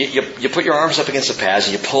machine. You put your arms up against the pads,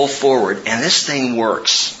 and you pull forward, and this thing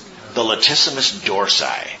works. The latissimus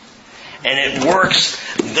dorsi. And it works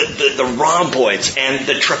the rhomboids and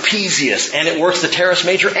the trapezius, and it works the teres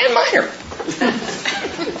major and minor.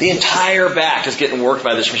 The entire back is getting worked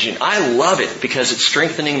by this machine. I love it because it's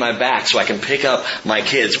strengthening my back so I can pick up my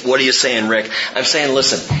kids. What are you saying, Rick? I'm saying,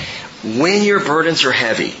 listen, when your burdens are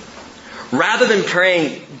heavy, rather than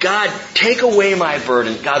praying, God, take away my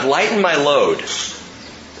burden, God, lighten my load,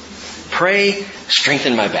 pray,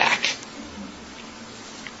 strengthen my back.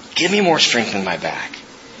 Give me more strength in my back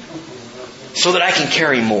so that I can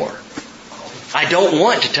carry more. I don't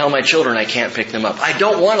want to tell my children I can't pick them up. I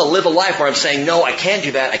don't want to live a life where I'm saying, no, I can't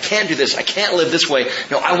do that, I can't do this, I can't live this way.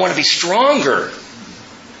 No, I want to be stronger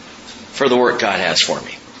for the work God has for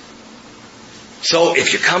me. So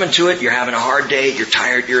if you're coming to it, you're having a hard day, you're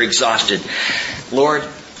tired, you're exhausted, Lord,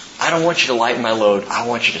 I don't want you to lighten my load, I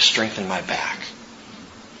want you to strengthen my back.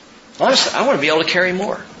 Honestly, I want to be able to carry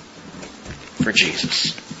more for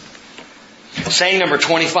Jesus. Saying number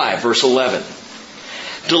 25, verse 11.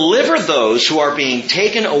 Deliver those who are being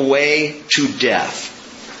taken away to death,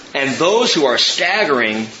 and those who are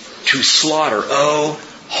staggering to slaughter. Oh,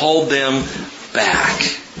 hold them back.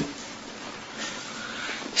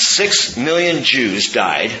 6 million Jews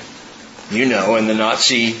died, in the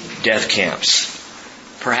Nazi death camps.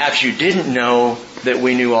 Perhaps you didn't know that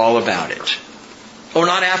we knew all about it. Or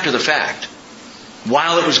not after the fact,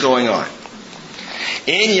 while it was going on.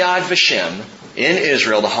 In Yad Vashem, in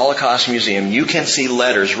Israel, the Holocaust Museum, you can see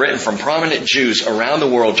letters written from prominent Jews around the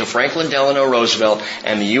world to Franklin Delano Roosevelt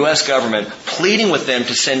and the U.S. government, pleading with them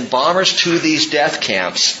to send bombers to these death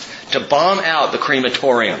camps to bomb out the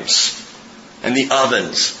crematoriums and the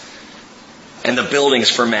ovens and the buildings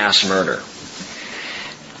for mass murder.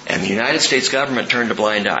 And the United States government turned a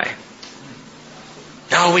blind eye.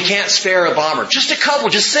 No, we can't spare a bomber. Just a couple.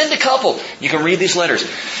 Just send a couple. You can read these letters.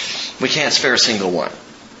 We can't spare a single one.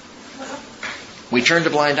 We turned a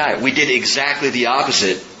blind eye. We did exactly the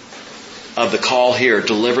opposite of the call here,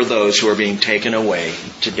 deliver those who are being taken away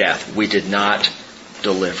to death. We did not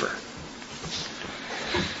deliver.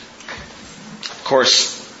 Of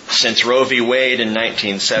course, since Roe v. Wade in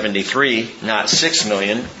 1973, not 6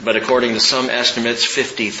 million, but according to some estimates,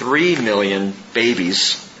 53 million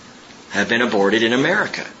babies have been aborted in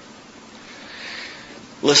America.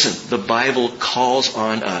 Listen, the Bible calls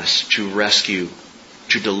on us to rescue,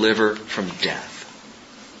 to deliver from death.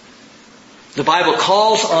 The Bible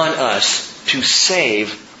calls on us to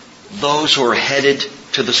save those who are headed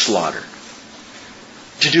to the slaughter.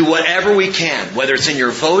 To do whatever we can, whether it's in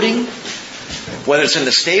your voting, whether it's in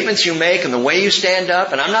the statements you make and the way you stand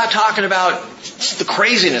up. And I'm not talking about the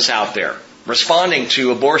craziness out there. Responding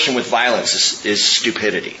to abortion with violence is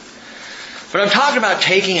stupidity. But I'm talking about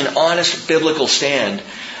taking an honest biblical stand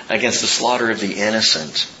against the slaughter of the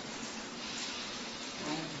innocent.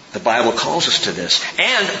 The Bible calls us to this.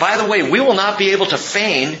 And, by the way, we will not be able to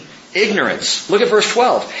feign ignorance. Look at verse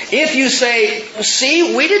 12. If you say,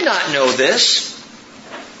 see, we did not know this,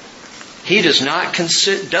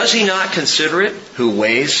 does he not consider it who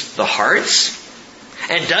weighs the hearts?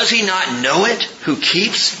 And does he not know it who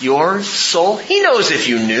keeps your soul? He knows if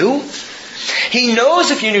you knew. He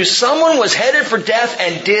knows if you knew someone was headed for death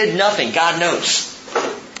and did nothing. God knows.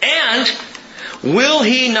 And will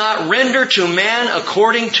he not render to man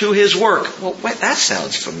according to his work? Well, wait, that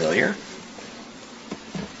sounds familiar.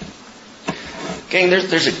 Gang,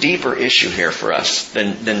 there's a deeper issue here for us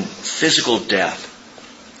than physical death,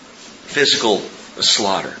 physical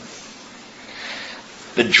slaughter.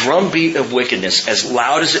 The drumbeat of wickedness, as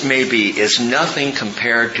loud as it may be, is nothing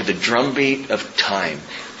compared to the drumbeat of time.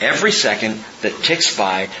 Every second that ticks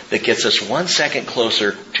by that gets us 1 second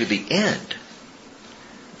closer to the end,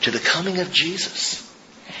 to the coming of Jesus.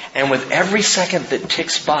 And with every second that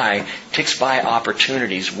ticks by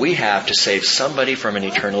opportunities we have to save somebody from an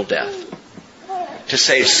eternal death. To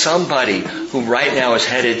save somebody who right now is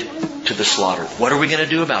headed to the slaughter. What are we going to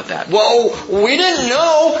do about that? Whoa, we didn't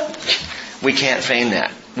know. We can't feign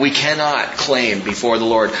that. We cannot claim before the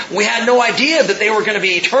Lord, we had no idea that they were going to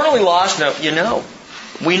be eternally lost. No,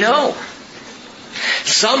 we know.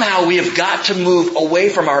 Somehow we have got to move away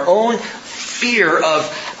from our own fear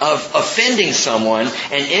of offending someone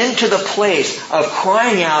and into the place of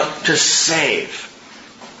crying out to save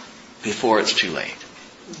before it's too late.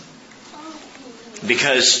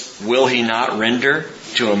 Because will he not render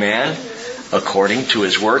to a man according to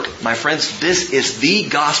his work? My friends, this is the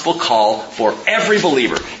gospel call for every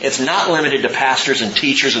believer. It's not limited to pastors and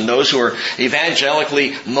teachers and those who are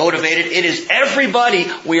evangelically motivated. It is everybody.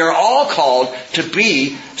 We are all called to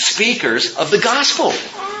be speakers of the gospel.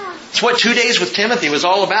 It's what 2 days with Timothy was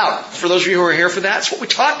all about. For those of you who are here for that, it's what we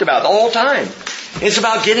talked about the whole time. It's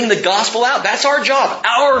about getting the gospel out. That's our job.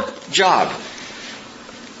 Our job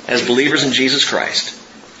as believers in Jesus Christ.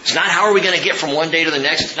 It's not how are we going to get from one day to the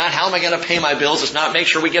next. It's not how am I going to pay my bills. It's not make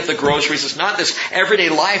sure we get the groceries. It's not this everyday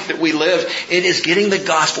life that we live. It is getting the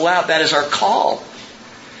gospel out. That is our call.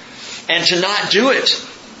 And to not do it,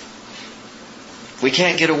 we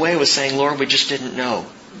can't get away with saying, Lord, we just didn't know.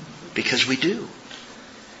 Because we do.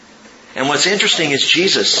 And what's interesting is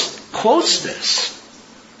Jesus quotes this.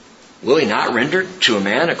 Will he not render to a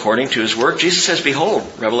man according to his work? Jesus says, behold,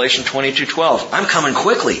 Revelation 22:12, I'm coming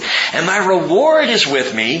quickly, and my reward is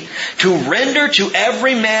with me to render to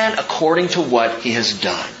every man according to what he has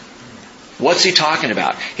done. What's he talking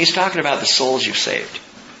about? He's talking about the souls you've saved.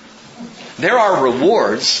 There are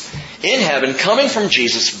rewards in heaven coming from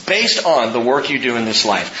Jesus based on the work you do in this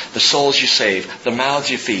life. The souls you save, the mouths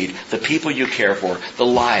you feed, the people you care for, the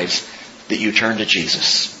lives that you turn to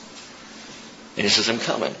Jesus. And he says, I'm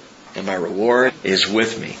coming. And my reward is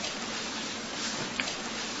with me.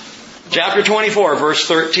 Chapter 24, verse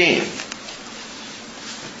 13.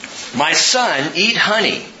 My son, eat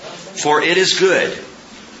honey, for it is good.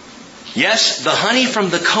 Yes, the honey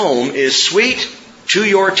from the comb is sweet to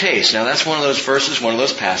your taste. Now that's one of those verses, one of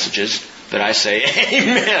those passages that I say,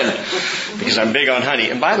 amen, because I'm big on honey.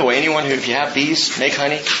 And by the way, anyone who, if you have bees, make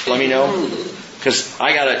honey, let me know. Because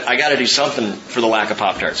I gotta do something for the lack of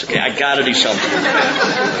Pop-Tarts, okay? I gotta do something.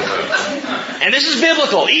 And this is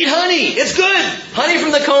biblical. Eat honey. It's good. Honey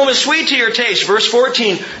from the comb is sweet to your taste. Verse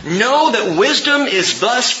 14, know that wisdom is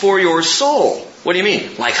thus for your soul. What do you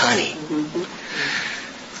mean? Like honey.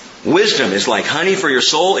 Wisdom is like honey for your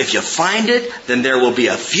soul. If you find it, then there will be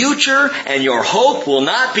a future and your hope will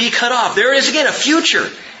not be cut off. There is again a future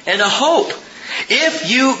and a hope. If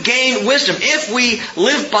you gain wisdom, if we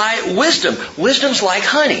live by wisdom, wisdom's like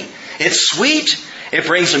honey. It's sweet, it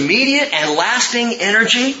brings immediate and lasting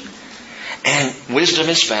energy, and wisdom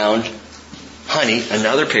is found, honey,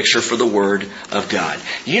 another picture for the Word of God.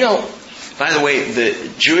 You know, by the way,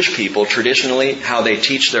 the Jewish people, traditionally, how they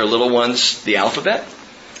teach their little ones the alphabet,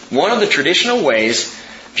 one of the traditional ways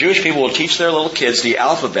Jewish people will teach their little kids the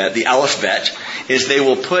alphabet, is they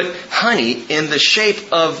will put honey in the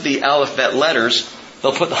shape of the alphabet letters.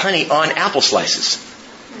 They'll put the honey on apple slices.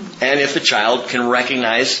 And if the child can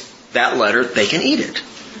recognize that letter, they can eat it.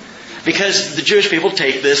 Because the Jewish people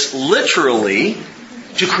take this literally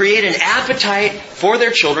to create an appetite for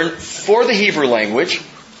their children, for the Hebrew language.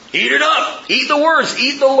 Eat it up. Eat the words.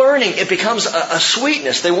 Eat the learning. It becomes a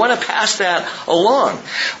sweetness. They want to pass that along.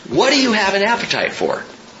 What do you have an appetite for?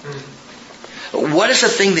 What is the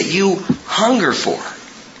thing that you hunger for?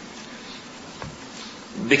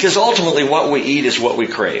 Because ultimately what we eat is what we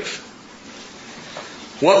crave.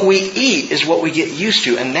 What we eat is what we get used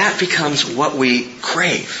to, and that becomes what we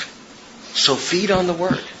crave. So feed on the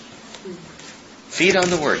Word. Feed on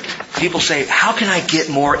the Word. People say, how can I get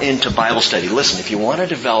more into Bible study? Listen, if you want to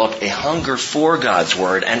develop a hunger for God's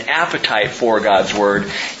Word, an appetite for God's Word,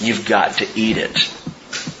 you've got to eat it.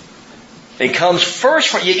 It comes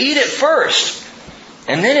first. You eat it first.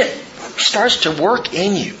 And then it starts to work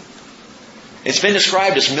in you. It's been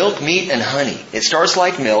described as milk, meat, and honey. It starts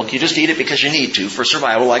like milk. You just eat it because you need to for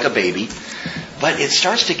survival, like a baby. But it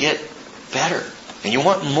starts to get better. And you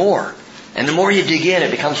want more. And the more you dig in, it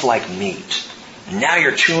becomes like meat. And now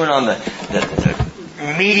you're chewing on the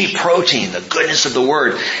meaty protein, the goodness of the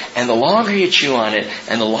Word. And the longer you chew on it,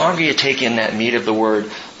 and the longer you take in that meat of the Word,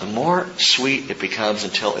 the more sweet it becomes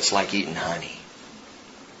until it's like eating honey.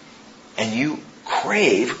 And you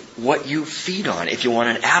crave what you feed on. If you want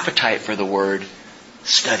an appetite for the Word,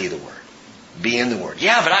 study the Word. Be in the Word.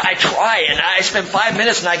 Yeah, but I try and I spend 5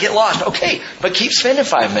 minutes and I get lost. Okay, but keep spending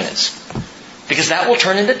 5 minutes. Because that will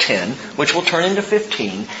turn into 10, which will turn into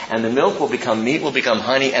 15, and the milk will become meat, will become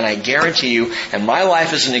honey, and I guarantee you, and my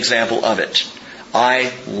life is an example of it,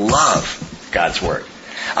 I love God's Word.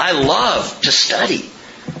 I love to study,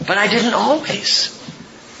 but I didn't always.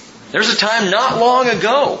 There's a time not long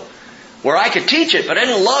ago where I could teach it, but I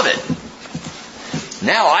didn't love it.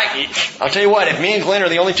 Now, I'll tell you what, if me and Glenn are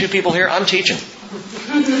the only two people here, I'm teaching.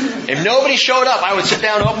 If nobody showed up, I would sit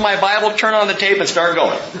down, open my Bible, turn on the tape, and start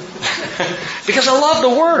going. Because I love the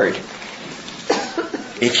Word.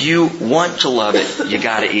 If you want to love it, you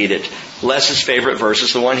got to eat it. Les' favorite verse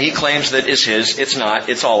is the one he claims that is his. It's not.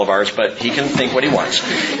 It's all of ours, but he can think what he wants.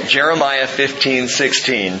 Jeremiah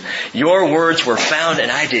 15:16. Your words were found,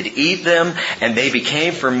 and I did eat them, and they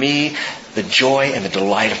became for me the joy and the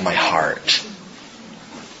delight of my heart.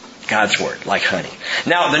 God's Word, like honey.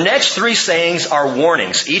 Now, the next three sayings are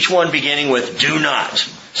warnings, each one beginning with do not.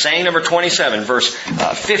 Saying number 27, verse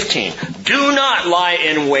 15. Do not lie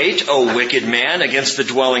in wait, O wicked man, against the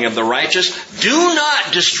dwelling of the righteous. Do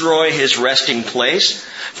not destroy his resting place.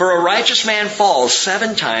 For a righteous man falls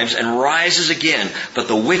 7 times and rises again, but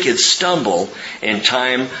the wicked stumble in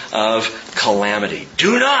time of calamity.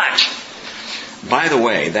 Do not! By the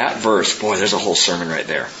way, that verse, boy, there's a whole sermon right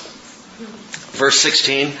there. Verse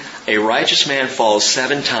 16, a righteous man falls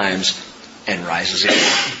 7 times and rises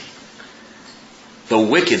again. The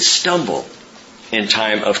wicked stumble in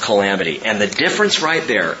time of calamity. And the difference right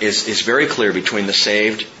there is very clear between the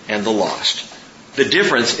saved and the lost. The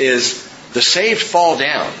difference is the saved fall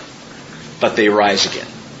down, but they rise again.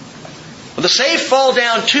 Well, the saved fall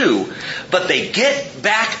down too, but they get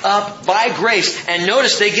back up by grace. And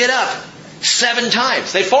notice they get up 7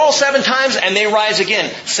 times. They fall 7 times and they rise again.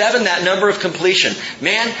 7, that number of completion.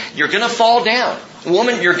 Man, you're going to fall down.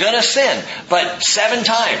 Woman, you're going to sin. But 7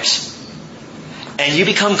 times. And you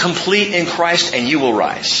become complete in Christ and you will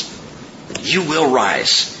rise. You will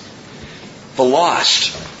rise. The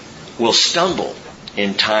lost will stumble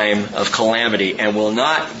in time of calamity and will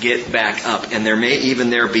not get back up. And there may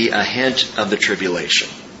even be a hint of the tribulation.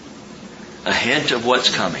 A hint of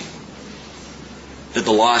what's coming. That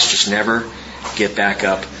the lost just never get back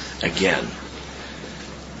up again.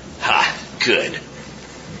 good.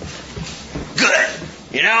 Good.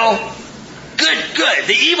 You know? Good.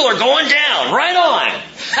 The evil are going down. Right on.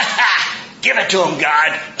 Give it to them,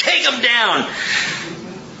 God. Take them down.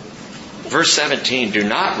 Verse 17, do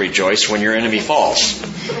not rejoice when your enemy falls.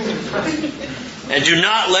 And do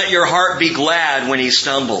not let your heart be glad when he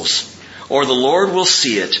stumbles, or the Lord will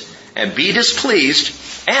see it and be displeased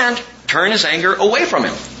and turn his anger away from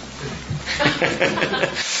him.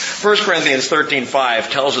 1 Corinthians 13:5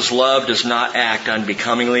 tells us love does not act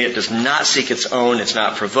unbecomingly. It does not seek its own. It's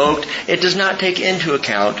not provoked. It does not take into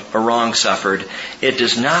account a wrong suffered. It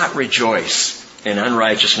does not rejoice in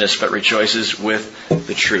unrighteousness, but rejoices with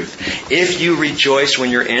the truth. If you rejoice when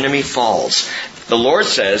your enemy falls, the Lord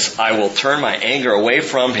says, I will turn my anger away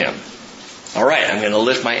from him. All right, I'm going to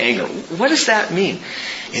lift my anger. What does that mean?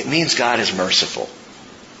 It means God is merciful.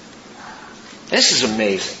 This is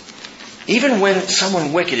amazing. Even when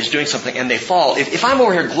someone wicked is doing something and they fall, if I'm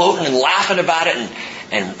over here gloating and laughing about it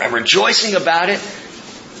and rejoicing about it,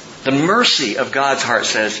 the mercy of God's heart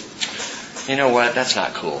says, you know what, that's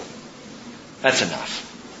not cool. That's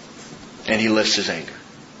enough. And he lifts his anger.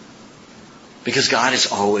 Because God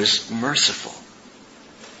is always merciful.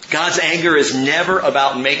 God's anger is never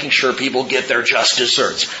about making sure people get their just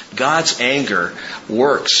desserts. God's anger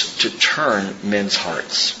works to turn men's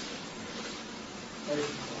hearts.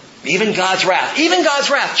 Even God's wrath.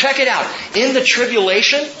 Check it out. In the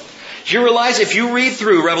tribulation, you realize if you read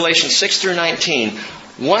through Revelation 6 through 19,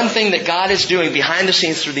 one thing that God is doing behind the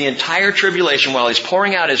scenes through the entire tribulation while He's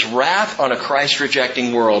pouring out His wrath on a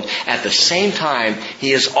Christ-rejecting world, at the same time,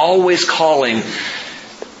 He is always calling,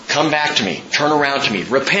 come back to me, turn around to me,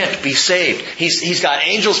 repent, be saved. He's got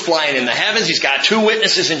angels flying in the heavens. He's got 2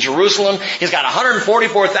 witnesses in Jerusalem. He's got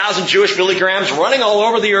 144,000 Jewish Billy Grahams running all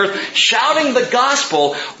over the earth, shouting the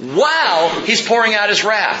gospel while He's pouring out His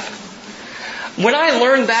wrath. When I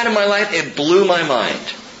learned that in my life, it blew my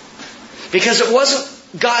mind. Because it wasn't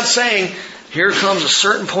God saying, here comes a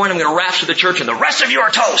certain point, I'm going to rapture the church and the rest of you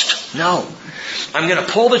are toast. No. I'm going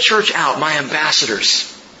to pull the church out, my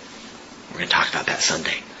ambassadors. We're going to talk about that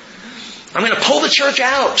Sunday. I'm going to pull the church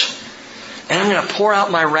out. And I'm going to pour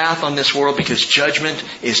out my wrath on this world because judgment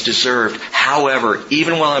is deserved. However,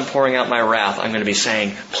 even while I'm pouring out my wrath, I'm going to be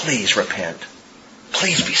saying, please repent.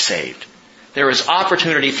 Please be saved. There is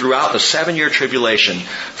opportunity throughout the 7-year tribulation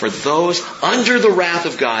for those under the wrath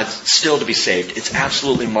of God still to be saved. It's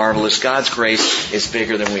absolutely marvelous. God's grace is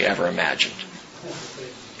bigger than we ever imagined.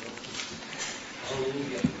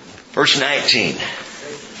 Verse 19. The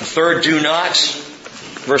third do not.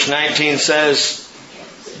 Verse 19 says,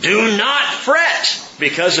 do not fret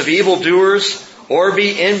because of evildoers, or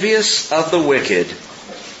be envious of the wicked.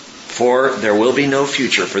 For there will be no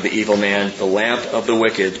future for the evil man. The lamp of the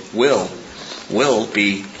wicked will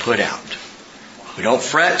be put out. We don't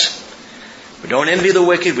fret. We don't envy the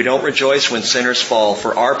wicked. We don't rejoice when sinners fall.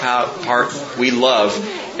 For our part, we love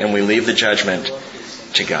and we leave the judgment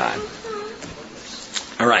to God.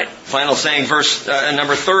 All right. Final saying, verse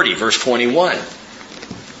number 30, verse 21.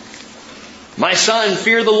 My son,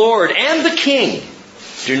 fear the Lord and the King.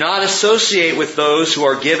 Do not associate with those who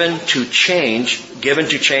are given to change. Given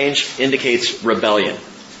to change indicates rebellion.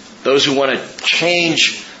 Those who want to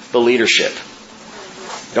change the leadership.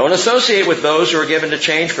 Don't associate with those who are given to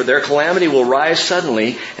change, for their calamity will rise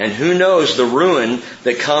suddenly, and who knows the ruin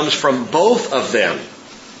that comes from both of them.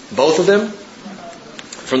 Both of them?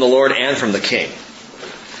 From the Lord and from the King.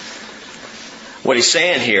 What he's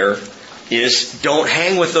saying here is don't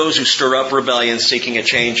hang with those who stir up rebellion seeking a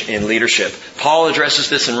change in leadership. Paul addresses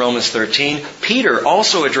this in Romans 13. Peter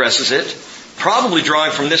also addresses it, probably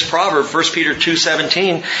drawing from this proverb, 1 Peter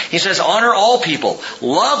 2:17. He says, honor all people,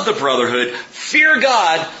 love the brotherhood, fear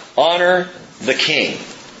God, honor the king.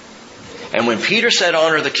 And when Peter said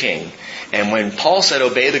honor the king, and when Paul said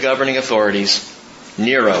obey the governing authorities,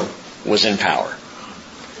 Nero was in power.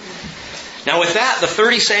 Now with that, the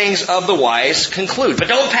 30 sayings of the wise conclude. But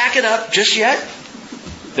don't pack it up just yet.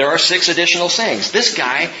 There are 6 additional sayings. This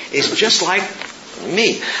guy is just like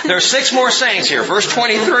me. There are 6 more sayings here. Verse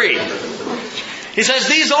 23. He says,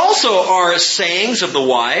 these also are sayings of the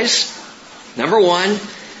wise. Number 1,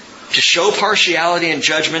 to show partiality in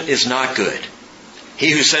judgment is not good. He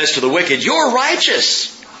who says to the wicked, you're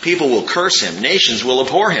righteous, people will curse him, nations will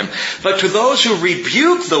abhor him. But to those who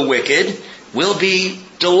rebuke the wicked will be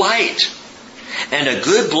delight, and a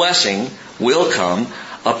good blessing will come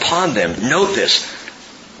upon them. Note this.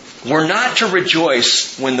 We're not to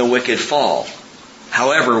rejoice when the wicked fall.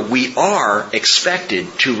 However, we are expected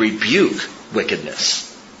to rebuke wickedness.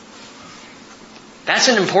 That's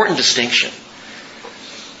an important distinction.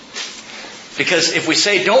 Because if we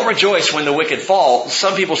say don't rejoice when the wicked fall,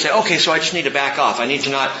 some people say, okay, so I just need to back off. I need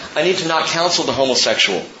to not counsel the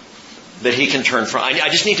homosexual that he can turn from. I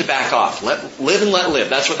just need to back off. Live and let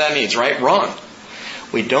live. That's what that means, right? Wrong.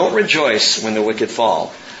 We don't rejoice when the wicked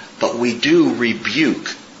fall, but we do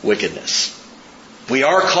rebuke wickedness. We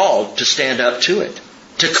are called to stand up to it,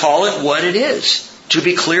 to call it what it is, to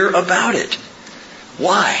be clear about it.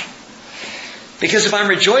 Why? Because if I'm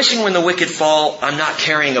rejoicing when the wicked fall, I'm not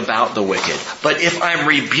caring about the wicked. But if I'm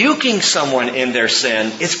rebuking someone in their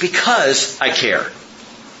sin, it's because I care.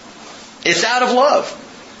 It's out of love.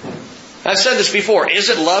 I've said this before. Is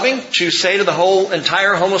it loving to say to the whole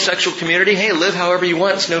entire homosexual community, hey, live however you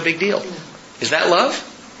want, it's no big deal? Is that love?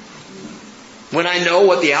 When I know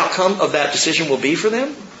what the outcome of that decision will be for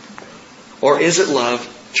them? Or is it love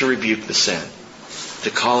to rebuke the sin? To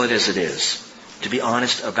call it as it is? To be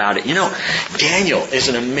honest about it. You know, Daniel is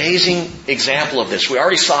an amazing example of this. We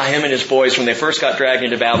already saw him and his boys when they first got dragged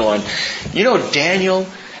into Babylon. You know, Daniel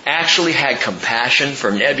actually had compassion for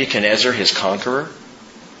Nebuchadnezzar, his conqueror.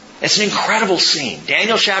 It's an incredible scene.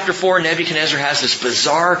 Daniel chapter 4, Nebuchadnezzar has this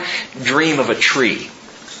bizarre dream of a tree.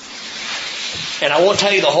 And I won't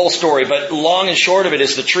tell you the whole story, but long and short of it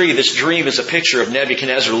is the tree. This dream is a picture of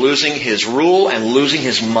Nebuchadnezzar losing his rule and losing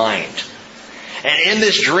his mind. And in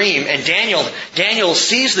this dream, and Daniel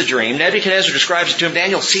sees the dream. Nebuchadnezzar describes it to him.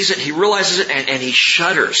 Daniel sees it, he realizes it, and he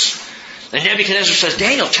shudders. And Nebuchadnezzar says,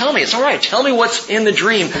 Daniel, tell me. It's all right. Tell me what's in the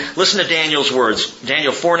dream. Listen to Daniel's words.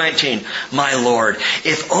 Daniel 4:19. My Lord,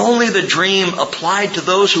 if only the dream applied to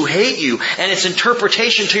those who hate you and its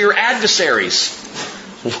interpretation to your adversaries.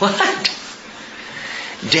 What?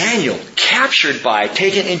 Daniel, captured by,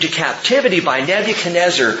 taken into captivity by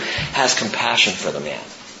Nebuchadnezzar, has compassion for the man.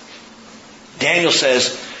 Daniel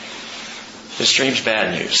says, this dream's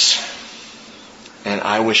bad news. And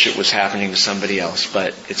I wish it was happening to somebody else,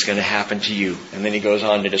 but it's going to happen to you. And then he goes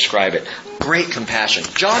on to describe it. Great compassion.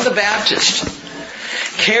 John the Baptist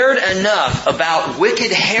cared enough about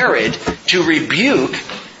wicked Herod to rebuke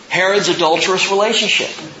Herod's adulterous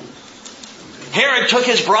relationship. Herod took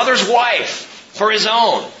his brother's wife for his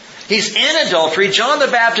own. He's in adultery. John the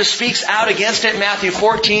Baptist speaks out against it in Matthew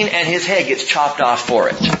 14, and his head gets chopped off for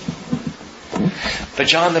it. But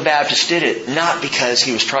John the Baptist did it not because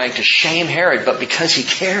he was trying to shame Herod, but because he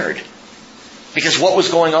cared. Because what was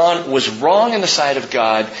going on was wrong in the sight of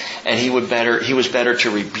God, and he was better to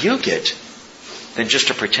rebuke it than just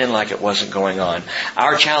to pretend like it wasn't going on.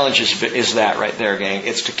 Our challenge is that right there, gang.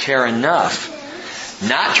 It's to care enough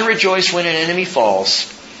not to rejoice when an enemy falls,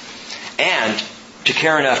 and to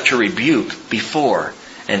care enough to rebuke before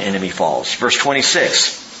an enemy falls. Verse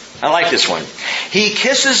 26. I like this one. He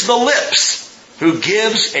kisses the lips who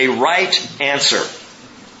gives a right answer.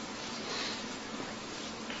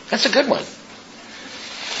 That's a good one.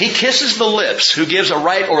 He kisses the lips who gives a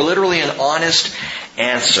right or literally an honest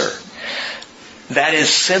answer. That is,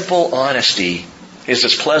 simple honesty is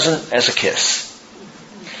as pleasant as a kiss.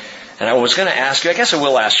 And I was going to ask you, I guess I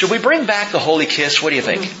will ask, should we bring back the holy kiss? What do you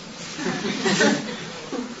think?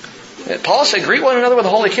 Paul said, greet one another with a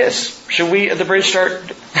holy kiss. Should we at the bridge start?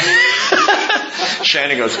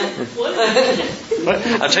 Shannon goes, what?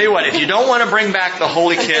 I'll tell you what, if you don't want to bring back the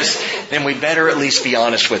holy kiss, then we better at least be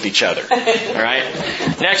honest with each other.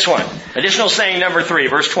 Alright? Next one. Additional saying number 3,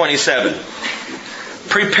 verse 27.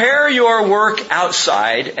 Prepare your work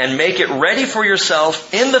outside and make it ready for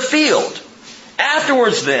yourself in the field.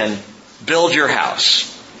 Afterwards then, build your house.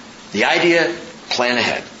 The idea, plan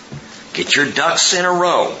ahead. Get your ducks in a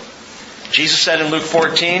row. Jesus said in Luke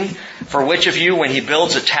 14, for which of you, when he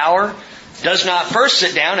builds a tower, does not first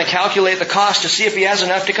sit down and calculate the cost to see if he has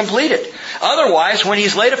enough to complete it? Otherwise, when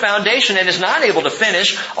he's laid a foundation and is not able to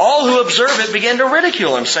finish, all who observe it begin to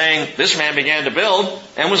ridicule him, saying, this man began to build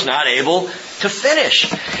and was not able to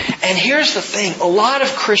finish. And here's the thing. A lot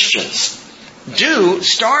of Christians do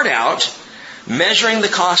start out measuring the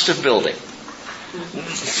cost of building.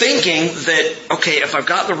 Thinking that, okay, if I've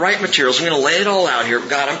got the right materials, I'm going to lay it all out here.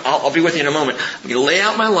 God, I'll be with you in a moment. I'm going to lay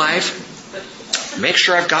out my life, make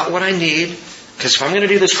sure I've got what I need, because if I'm going to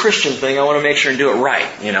do this Christian thing, I want to make sure and do it right,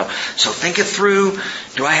 So think it through.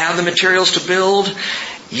 Do I have the materials to build?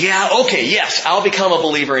 Yeah, okay, yes, I'll become a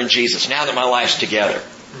believer in Jesus now that my life's together.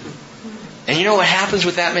 And you know what happens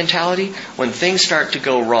with that mentality? When things start to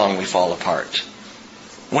go wrong, we fall apart.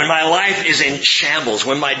 When my life is in shambles,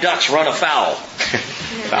 when my ducks run afoul.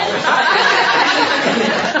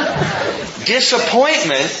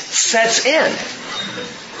 Disappointment sets in.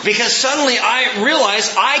 Because suddenly I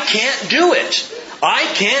realize I can't do it. I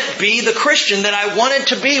can't be the Christian that I wanted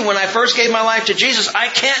to be when I first gave my life to Jesus. I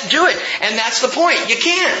can't do it. And that's the point. You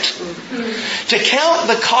can't. To count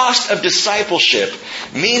the cost of discipleship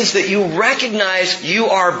means that you recognize you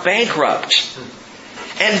are bankrupt.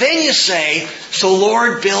 And then you say, so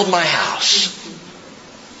Lord, build my house.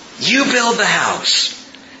 You build the house.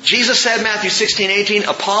 Jesus said, Matthew 16:18,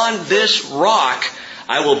 upon this rock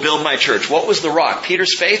I will build my church. What was the rock?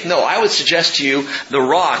 Peter's faith? No, I would suggest to you the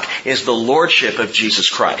rock is the lordship of Jesus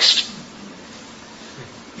Christ.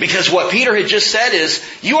 Because what Peter had just said is,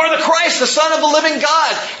 you are the Christ, the Son of the living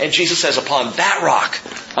God. And Jesus says, upon that rock,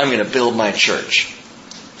 I'm going to build my church.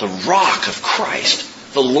 The rock of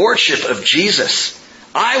Christ. The lordship of Jesus.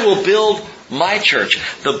 I will build my church.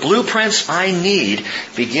 The blueprints I need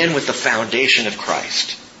begin with the foundation of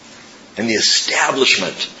Christ. And the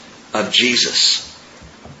establishment of Jesus.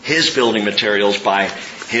 His building materials by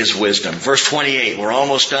His wisdom. Verse 28, we're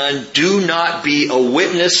almost done. Do not be a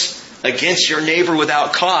witness against your neighbor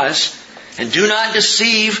without cause, and do not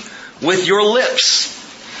deceive with your lips.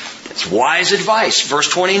 It's wise advice. Verse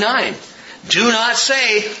 29, do not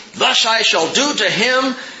say, thus I shall do to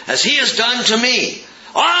him as he has done to me.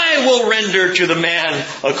 I will render to the man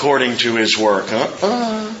according to his work.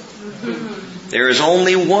 There is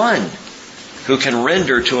only one who can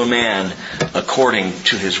render to a man according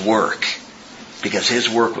to his work. Because his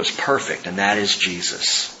work was perfect, and that is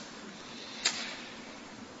Jesus.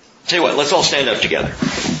 Tell you what, let's all stand up together.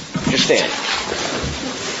 Just stand.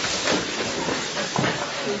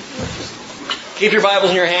 Keep your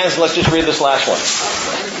Bibles in your hands and let's just read this last one.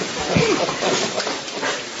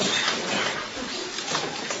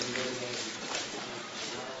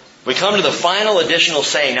 We come to the final additional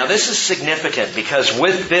saying. Now this is significant because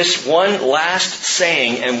with this one last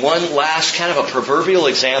saying and one last kind of a proverbial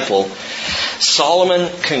example, Solomon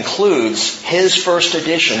concludes his first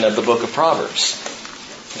edition of the book of Proverbs.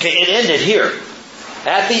 Okay, it ended here.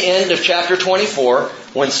 At the end of chapter 24,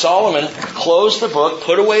 when Solomon closed the book,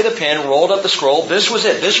 put away the pen, rolled up the scroll, this was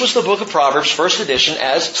it. This was the book of Proverbs, first edition,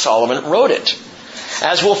 as Solomon wrote it.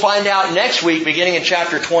 As we'll find out next week, beginning in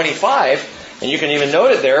chapter 25, and you can even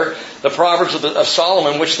note it there, the Proverbs of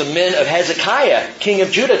Solomon, which the men of Hezekiah, king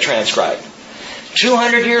of Judah, transcribed.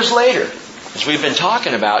 200 years later, as we've been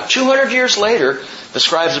talking about, 200 years later, the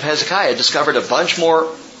scribes of Hezekiah discovered a bunch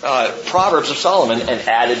more Proverbs of Solomon and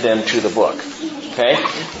added them to the book. Okay?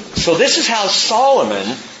 So this is how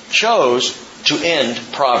Solomon chose to end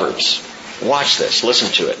Proverbs. Watch this.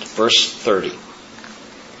 Listen to it. Verse 30.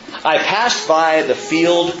 I passed by the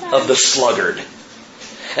field of the sluggard,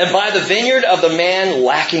 and by the vineyard of the man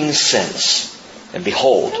lacking sense. And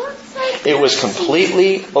behold, it was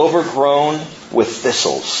completely overgrown with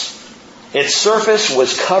thistles. Its surface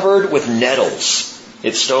was covered with nettles.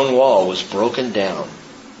 Its stone wall was broken down.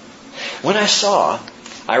 When I saw,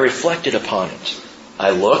 I reflected upon it.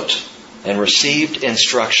 I looked and received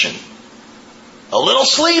instruction. A little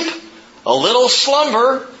sleep, a little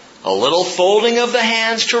slumber, a little folding of the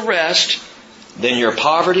hands to rest, then your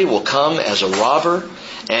poverty will come as a robber,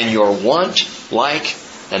 and your want like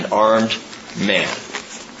an armed man.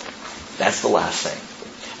 That's the last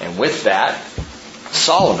thing. And with that,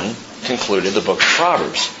 Solomon concluded the book of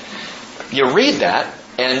Proverbs. You read that,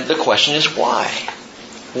 and the question is why?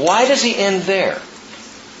 Why does he end there?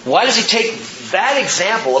 Why does he take that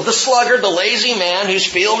example of the sluggard, the lazy man whose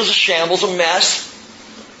field is a shambles, a mess?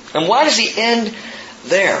 And why does he end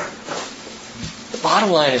there? The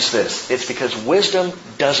bottom line is this. It's because wisdom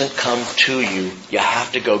doesn't come to you. You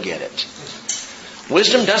have to go get it.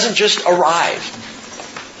 Wisdom doesn't just arrive.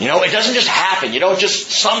 It doesn't just happen. You don't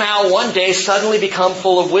just somehow one day suddenly become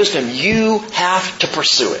full of wisdom. You have to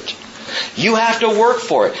pursue it. You have to work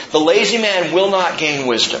for it. The lazy man will not gain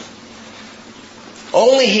wisdom.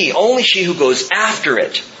 Only she who goes after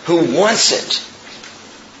it, who wants it,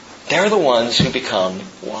 they're the ones who become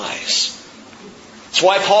wise. That's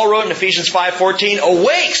why Paul wrote in Ephesians 5:14,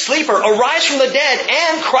 awake, sleeper, arise from the dead,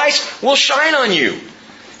 and Christ will shine on you.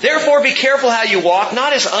 Therefore be careful how you walk,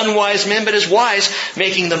 not as unwise men, but as wise,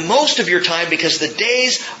 making the most of your time, because the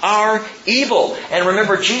days are evil. And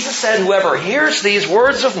remember, Jesus said, whoever hears these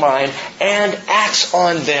words of mine and acts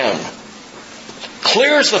on them,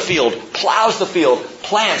 clears the field, plows the field,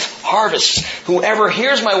 plants, harvests. Whoever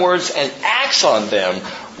hears my words and acts on them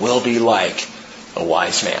will be like a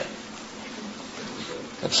wise man.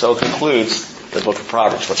 And so concludes the book of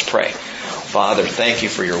Proverbs. Let's pray. Father, thank you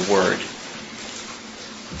for your word.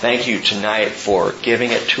 Thank you tonight for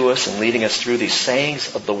giving it to us and leading us through these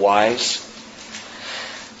sayings of the wise.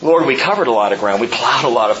 Lord, we covered a lot of ground. We plowed a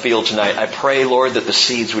lot of field tonight. I pray, Lord, that the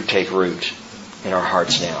seeds would take root in our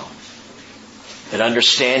hearts now. That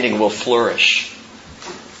understanding will flourish.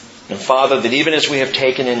 And Father, that even as we have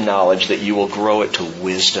taken in knowledge, that you will grow it to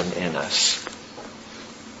wisdom in us.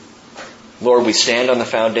 Lord, we stand on the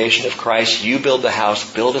foundation of Christ. You build the house.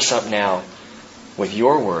 Build us up now with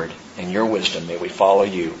your word and your wisdom. May we follow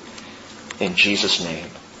you. In Jesus' name,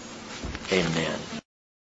 amen.